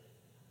minimum,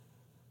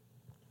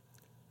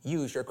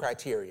 use your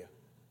criteria.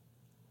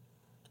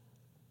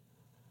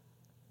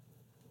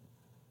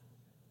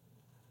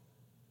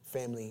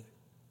 Family,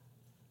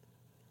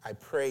 I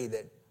pray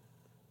that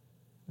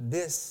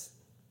this,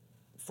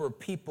 for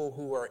people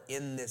who are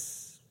in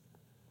this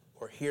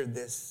or hear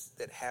this,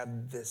 that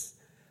have this,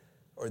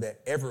 or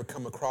that ever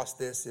come across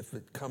this, if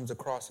it comes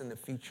across in the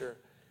future,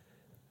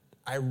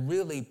 I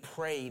really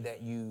pray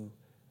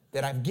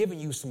that I've given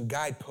you some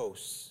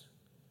guideposts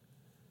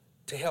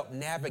to help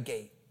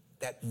navigate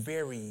that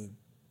very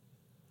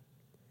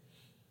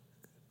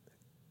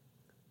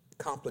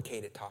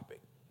complicated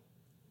topic.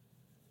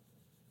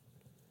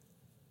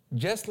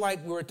 Just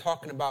like we were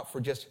talking about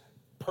for just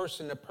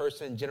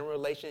person-to-person general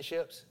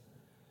relationships,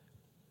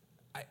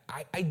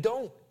 I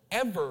don't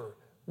ever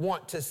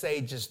want to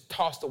say just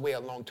toss away a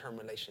long-term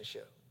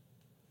relationship.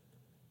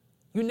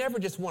 You never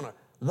just want to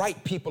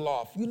write people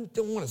off. You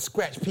don't want to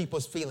scratch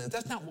people's feelings.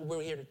 That's not what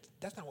we're here to,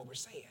 that's not what we're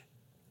saying.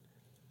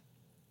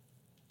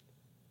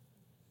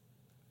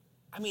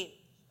 I mean,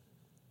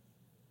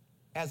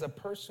 as a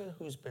person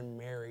who's been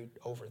married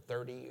over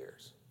 30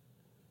 years,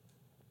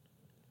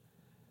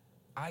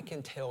 I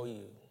can tell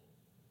you,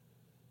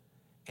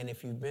 and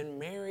if you've been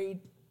married,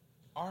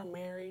 are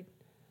married,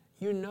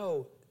 you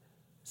know,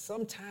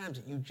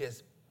 sometimes you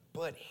just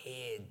butt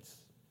heads.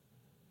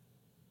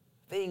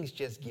 Things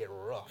just get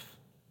rough.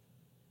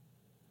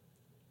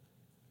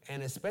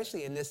 And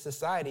especially in this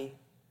society,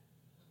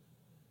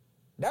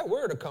 that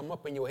word will come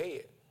up in your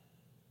head.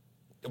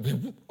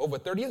 Over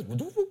 30 years,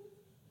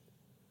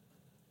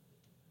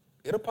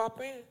 it'll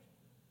pop in.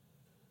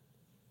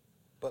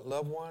 But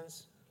loved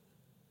ones,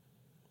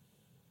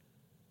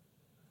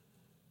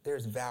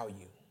 there's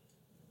value.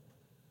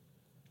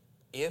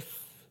 If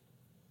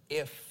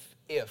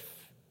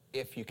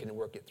you can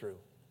work it through.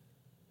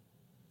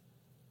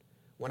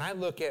 When I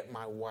look at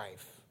my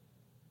wife,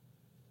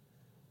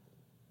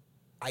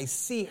 I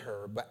see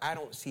her, but I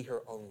don't see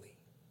her only.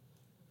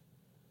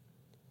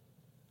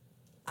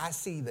 I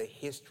see the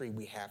history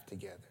we have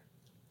together.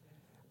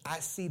 I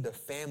see the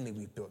family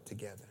we've built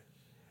together.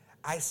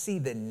 I see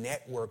the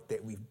network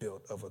that we've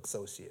built of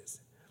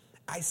associates.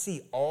 I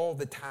see all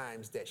the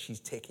times that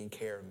she's taking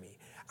care of me.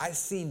 I've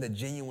seen the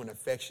genuine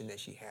affection that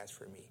she has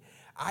for me.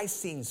 I've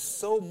seen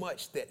so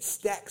much that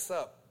stacks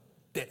up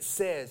that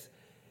says,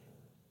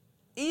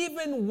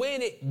 even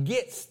when it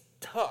gets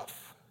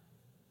tough,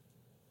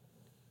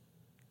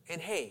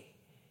 and hey,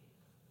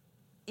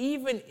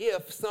 even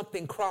if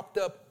something cropped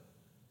up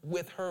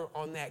with her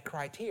on that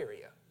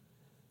criteria,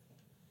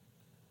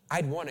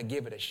 I'd want to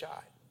give it a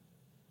shot.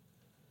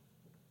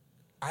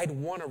 I'd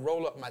want to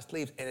roll up my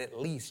sleeves and at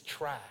least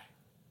try.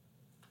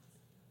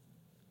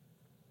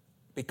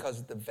 Because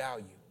of the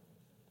value.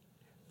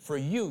 For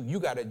you, you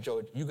got to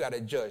judge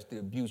the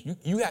abuse.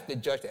 You have to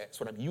judge that.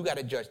 So you got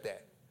to judge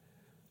that.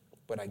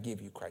 But I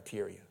give you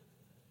criteria.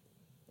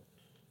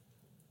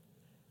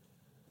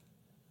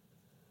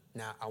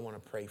 Now, I want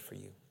to pray for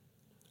you.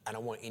 I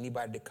don't want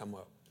anybody to come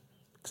up.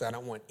 Because I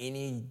don't want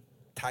any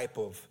type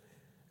of,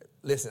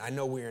 listen, I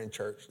know we're in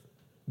church,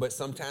 but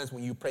sometimes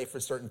when you pray for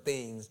certain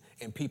things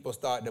and people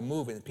start to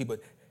move, and people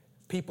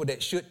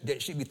that should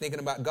be thinking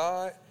about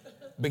God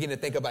begin to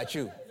think about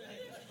you.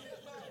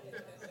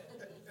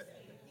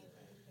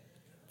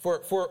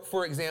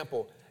 For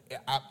example,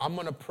 I'm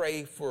going to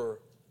pray for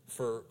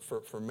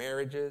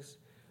marriages,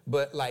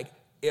 but like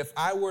if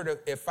I were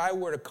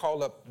to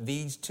call up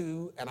these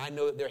two and I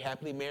know that they're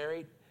happily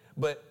married,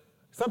 but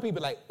some people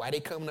are like, why are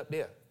they coming up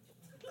there?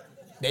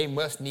 They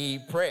must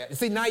need prayer.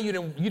 See, now you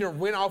done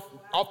went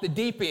off the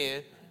deep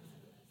end,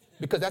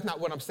 because that's not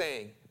what I'm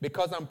saying.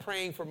 Because I'm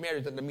praying for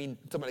marriage doesn't mean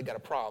somebody got a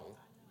problem.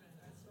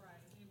 That's right.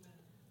 Amen.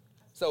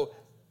 So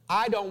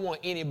I don't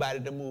want anybody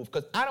to move,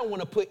 because I don't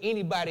want to put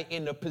anybody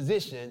in a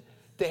position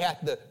to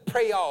have to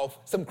pray off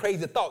some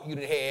crazy thought you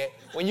had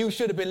when you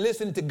should have been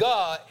listening to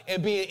God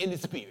and being in the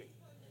Spirit.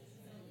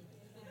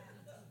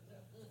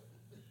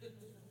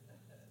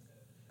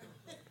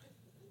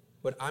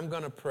 But I'm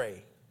going to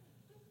pray.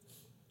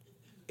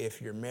 If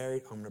you're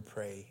married, I'm going to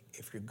pray.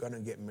 If you're going to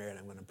get married,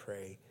 I'm going to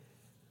pray.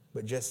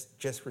 But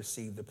just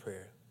receive the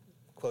prayer.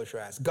 Close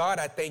your eyes. God,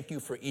 I thank you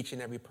for each and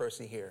every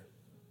person here.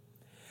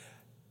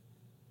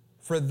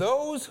 For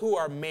those who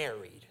are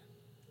married,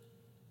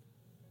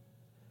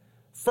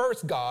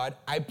 first, God,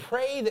 I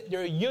pray that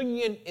their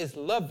union is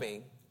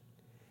loving,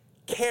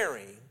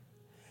 caring,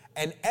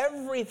 and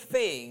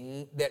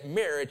everything that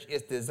marriage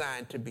is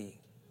designed to be.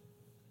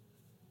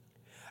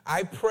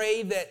 I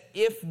pray that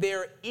if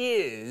there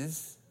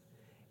is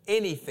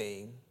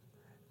anything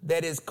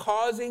that is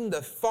causing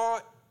the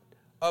thought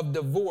of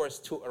divorce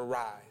to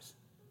arise,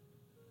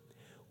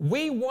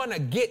 we want to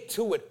get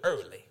to it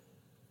early.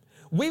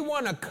 We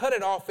want to cut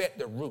it off at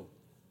the root.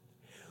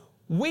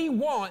 We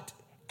want,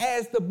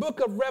 as the book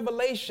of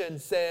Revelation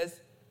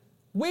says,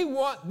 we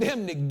want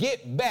them to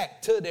get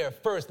back to their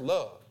first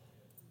love.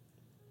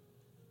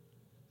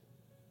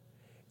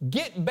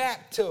 Get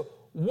back to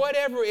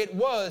whatever it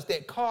was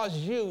that caused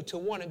you to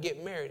want to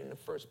get married in the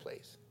first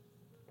place.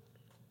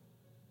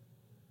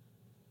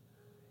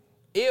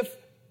 If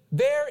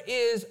there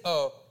is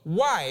a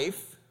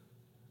wife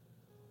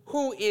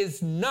who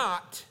is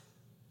not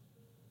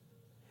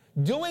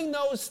doing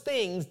those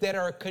things that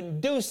are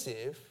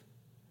conducive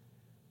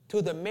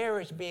to the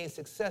marriage being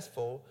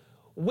successful,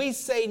 we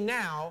say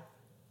now,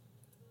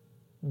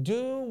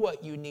 do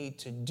what you need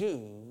to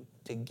do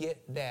to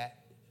get that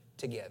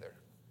together.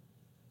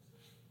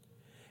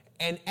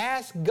 And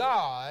ask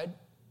God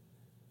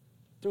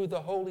through the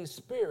Holy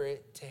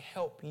Spirit to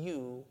help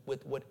you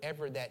with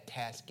whatever that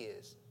task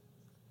is.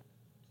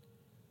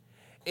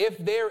 If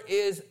there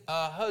is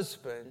a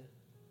husband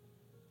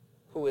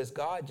who is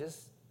God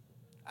just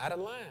out of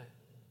line,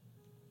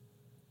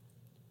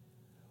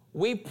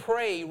 we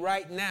pray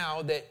right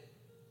now that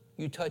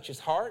you touch his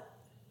heart,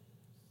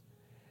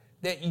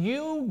 that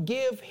you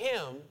give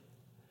him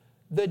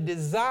the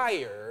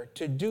desire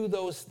to do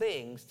those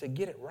things to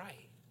get it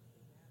right.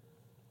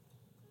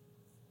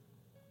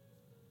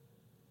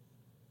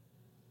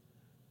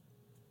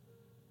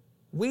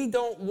 We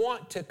don't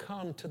want to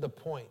come to the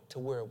point to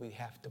where we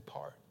have to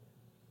part.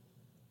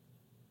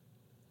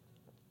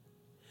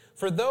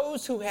 For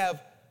those who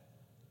have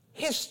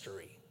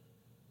history,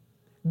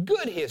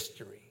 good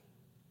history,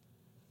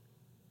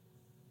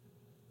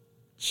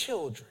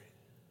 children,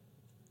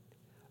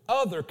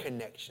 other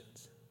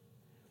connections,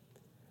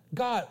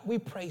 God, we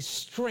pray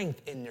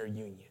strength in their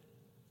union.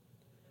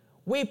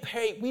 We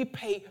pray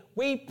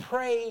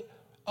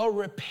a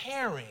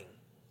repairing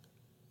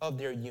of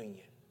their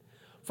union.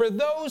 For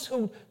those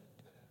who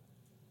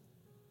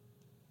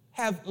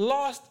have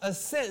lost a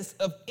sense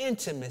of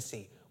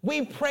intimacy,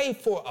 we pray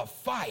for a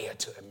fire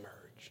to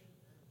emerge.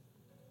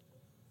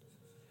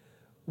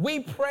 We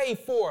pray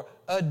for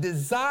a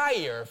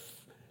desire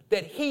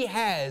that he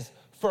has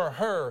for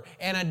her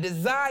and a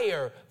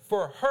desire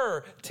for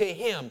her to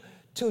him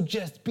to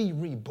just be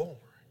reborn.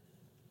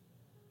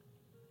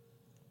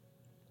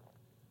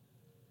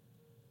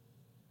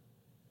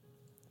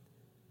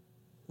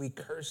 We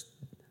curse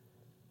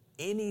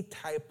any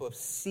type of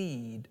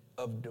seed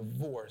of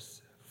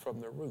divorce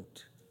from the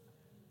root.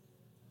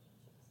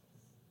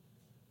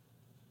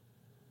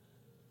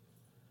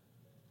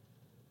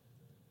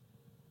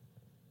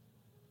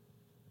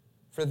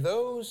 For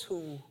those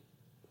who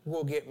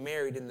will get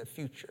married in the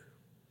future,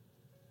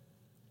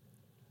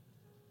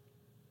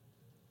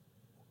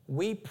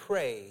 we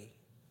pray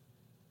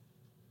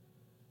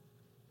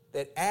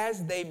that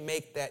as they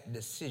make that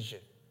decision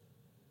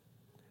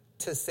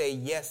to say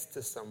yes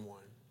to someone,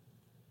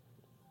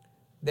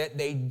 that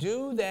they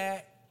do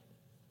that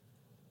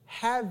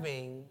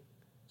having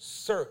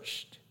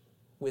searched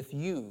with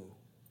you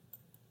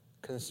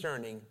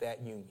concerning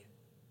that union.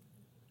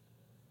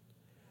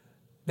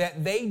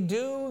 That they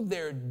do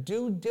their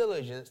due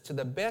diligence to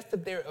the best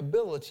of their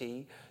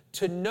ability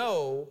to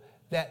know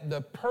that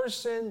the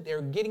person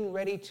they're getting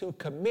ready to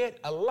commit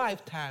a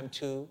lifetime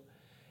to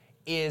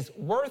is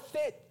worth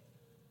it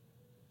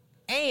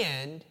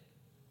and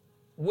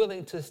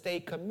willing to stay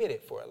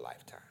committed for a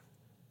lifetime.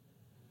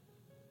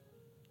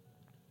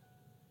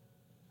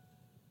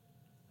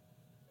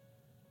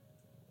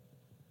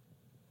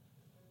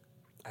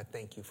 I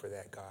thank you for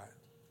that, God.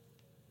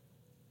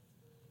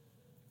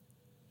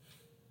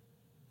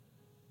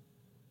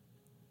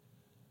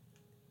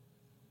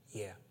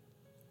 Yeah.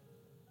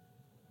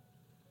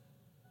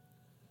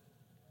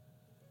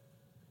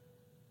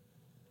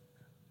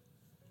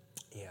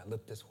 Yeah,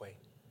 look this way.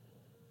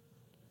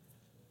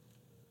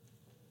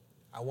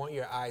 I want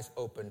your eyes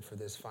open for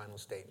this final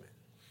statement,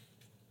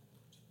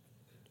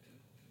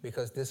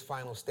 because this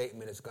final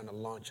statement is going to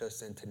launch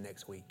us into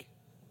next week.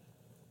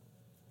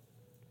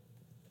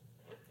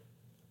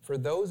 For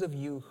those of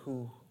you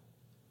who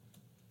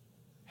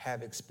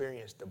have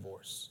experienced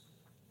divorce,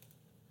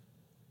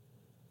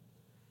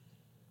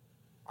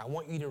 I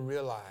want you to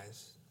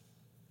realize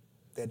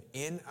that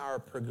in our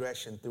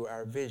progression through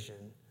our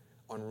vision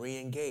on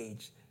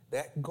re-engage,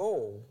 that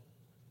goal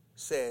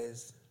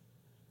says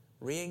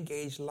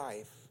re-engage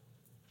life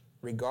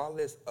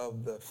regardless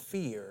of the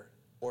fear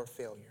or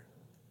failure.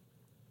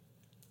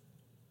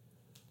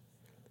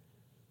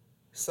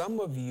 Some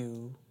of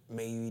you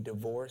may be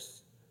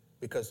divorced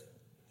because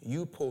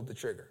you pulled the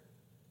trigger.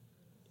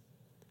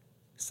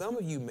 Some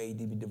of you may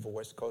be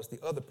divorced because the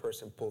other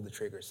person pulled the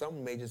trigger.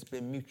 Some may just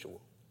be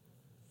mutual.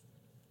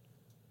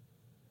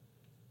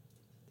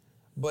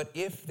 But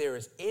if there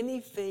is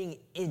anything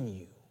in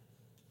you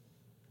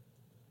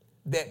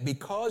that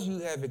because you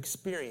have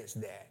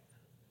experienced that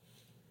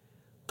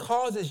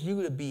causes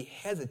you to be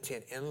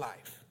hesitant in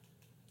life,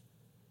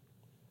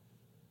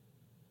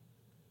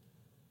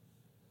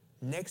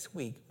 next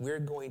week we're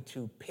going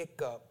to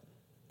pick up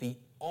the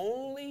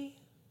only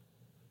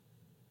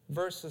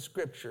verse of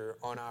scripture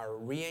on our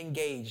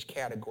re-engage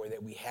category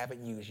that we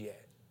haven't used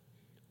yet,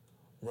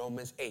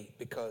 Romans 8,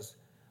 because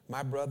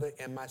my brother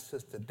and my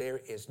sister, there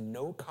is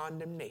no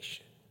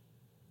condemnation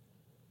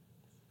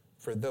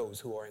for those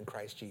who are in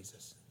Christ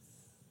Jesus.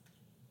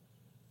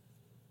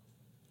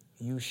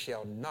 You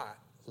shall not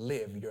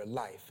live your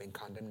life in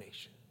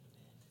condemnation.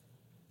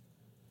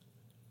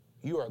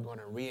 You are going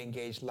to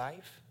re-engage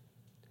life.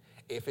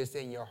 If it's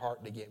in your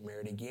heart to get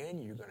married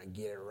again, you're going to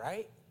get it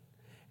right.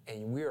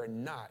 And we are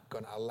not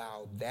going to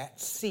allow that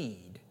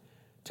seed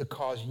to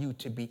cause you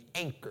to be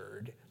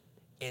anchored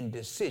in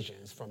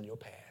decisions from your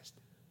past.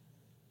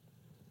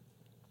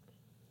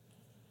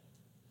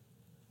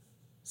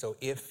 So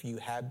if you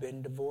have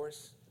been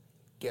divorced,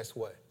 guess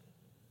what?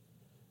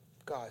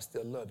 God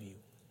still loves you.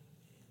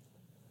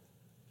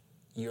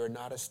 You're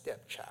not a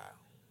stepchild.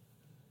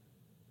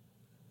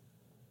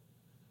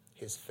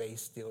 His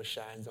face still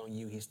shines on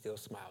you. He still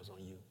smiles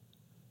on you.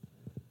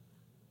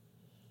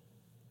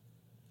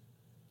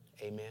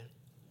 Amen.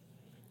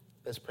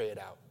 Let's pray it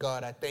out.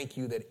 God, I thank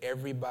you that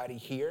everybody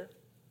here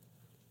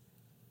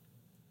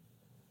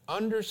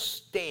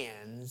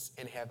understands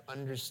and have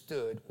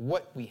understood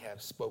what we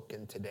have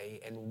spoken today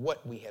and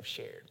what we have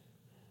shared.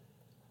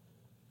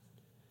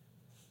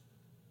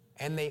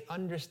 And they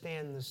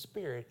understand the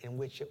spirit in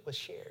which it was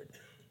shared.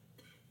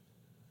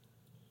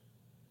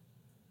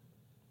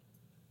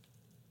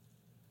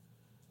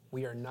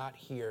 We are not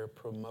here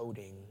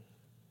promoting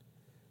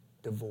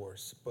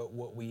divorce, but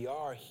what we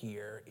are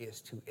here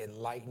is to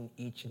enlighten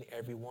each and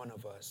every one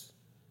of us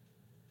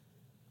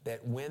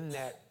that when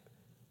that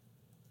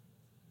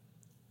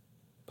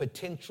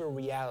potential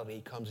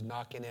reality comes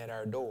knocking at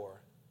our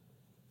door,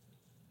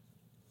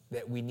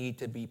 that we need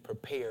to be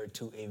prepared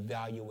to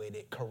evaluate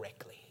it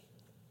correctly.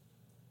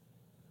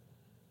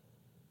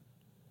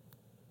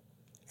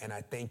 And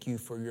I thank you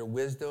for your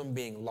wisdom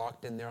being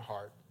locked in their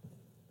heart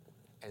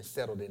and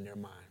settled in their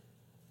mind.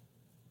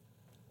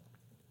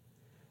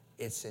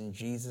 It's in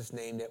Jesus'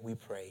 name that we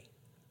pray.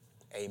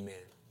 Amen.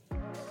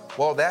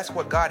 Well, that's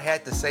what God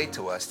had to say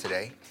to us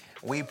today.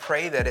 We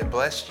pray that it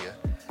blessed you.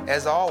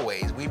 As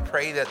always, we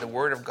pray that the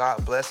Word of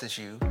God blesses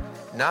you,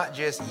 not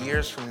just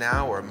years from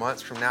now or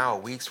months from now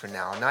or weeks from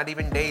now, not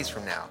even days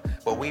from now,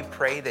 but we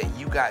pray that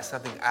you got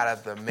something out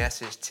of the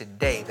message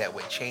today that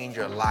would change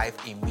your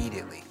life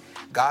immediately.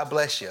 God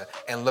bless you,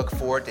 and look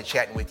forward to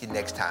chatting with you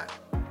next time.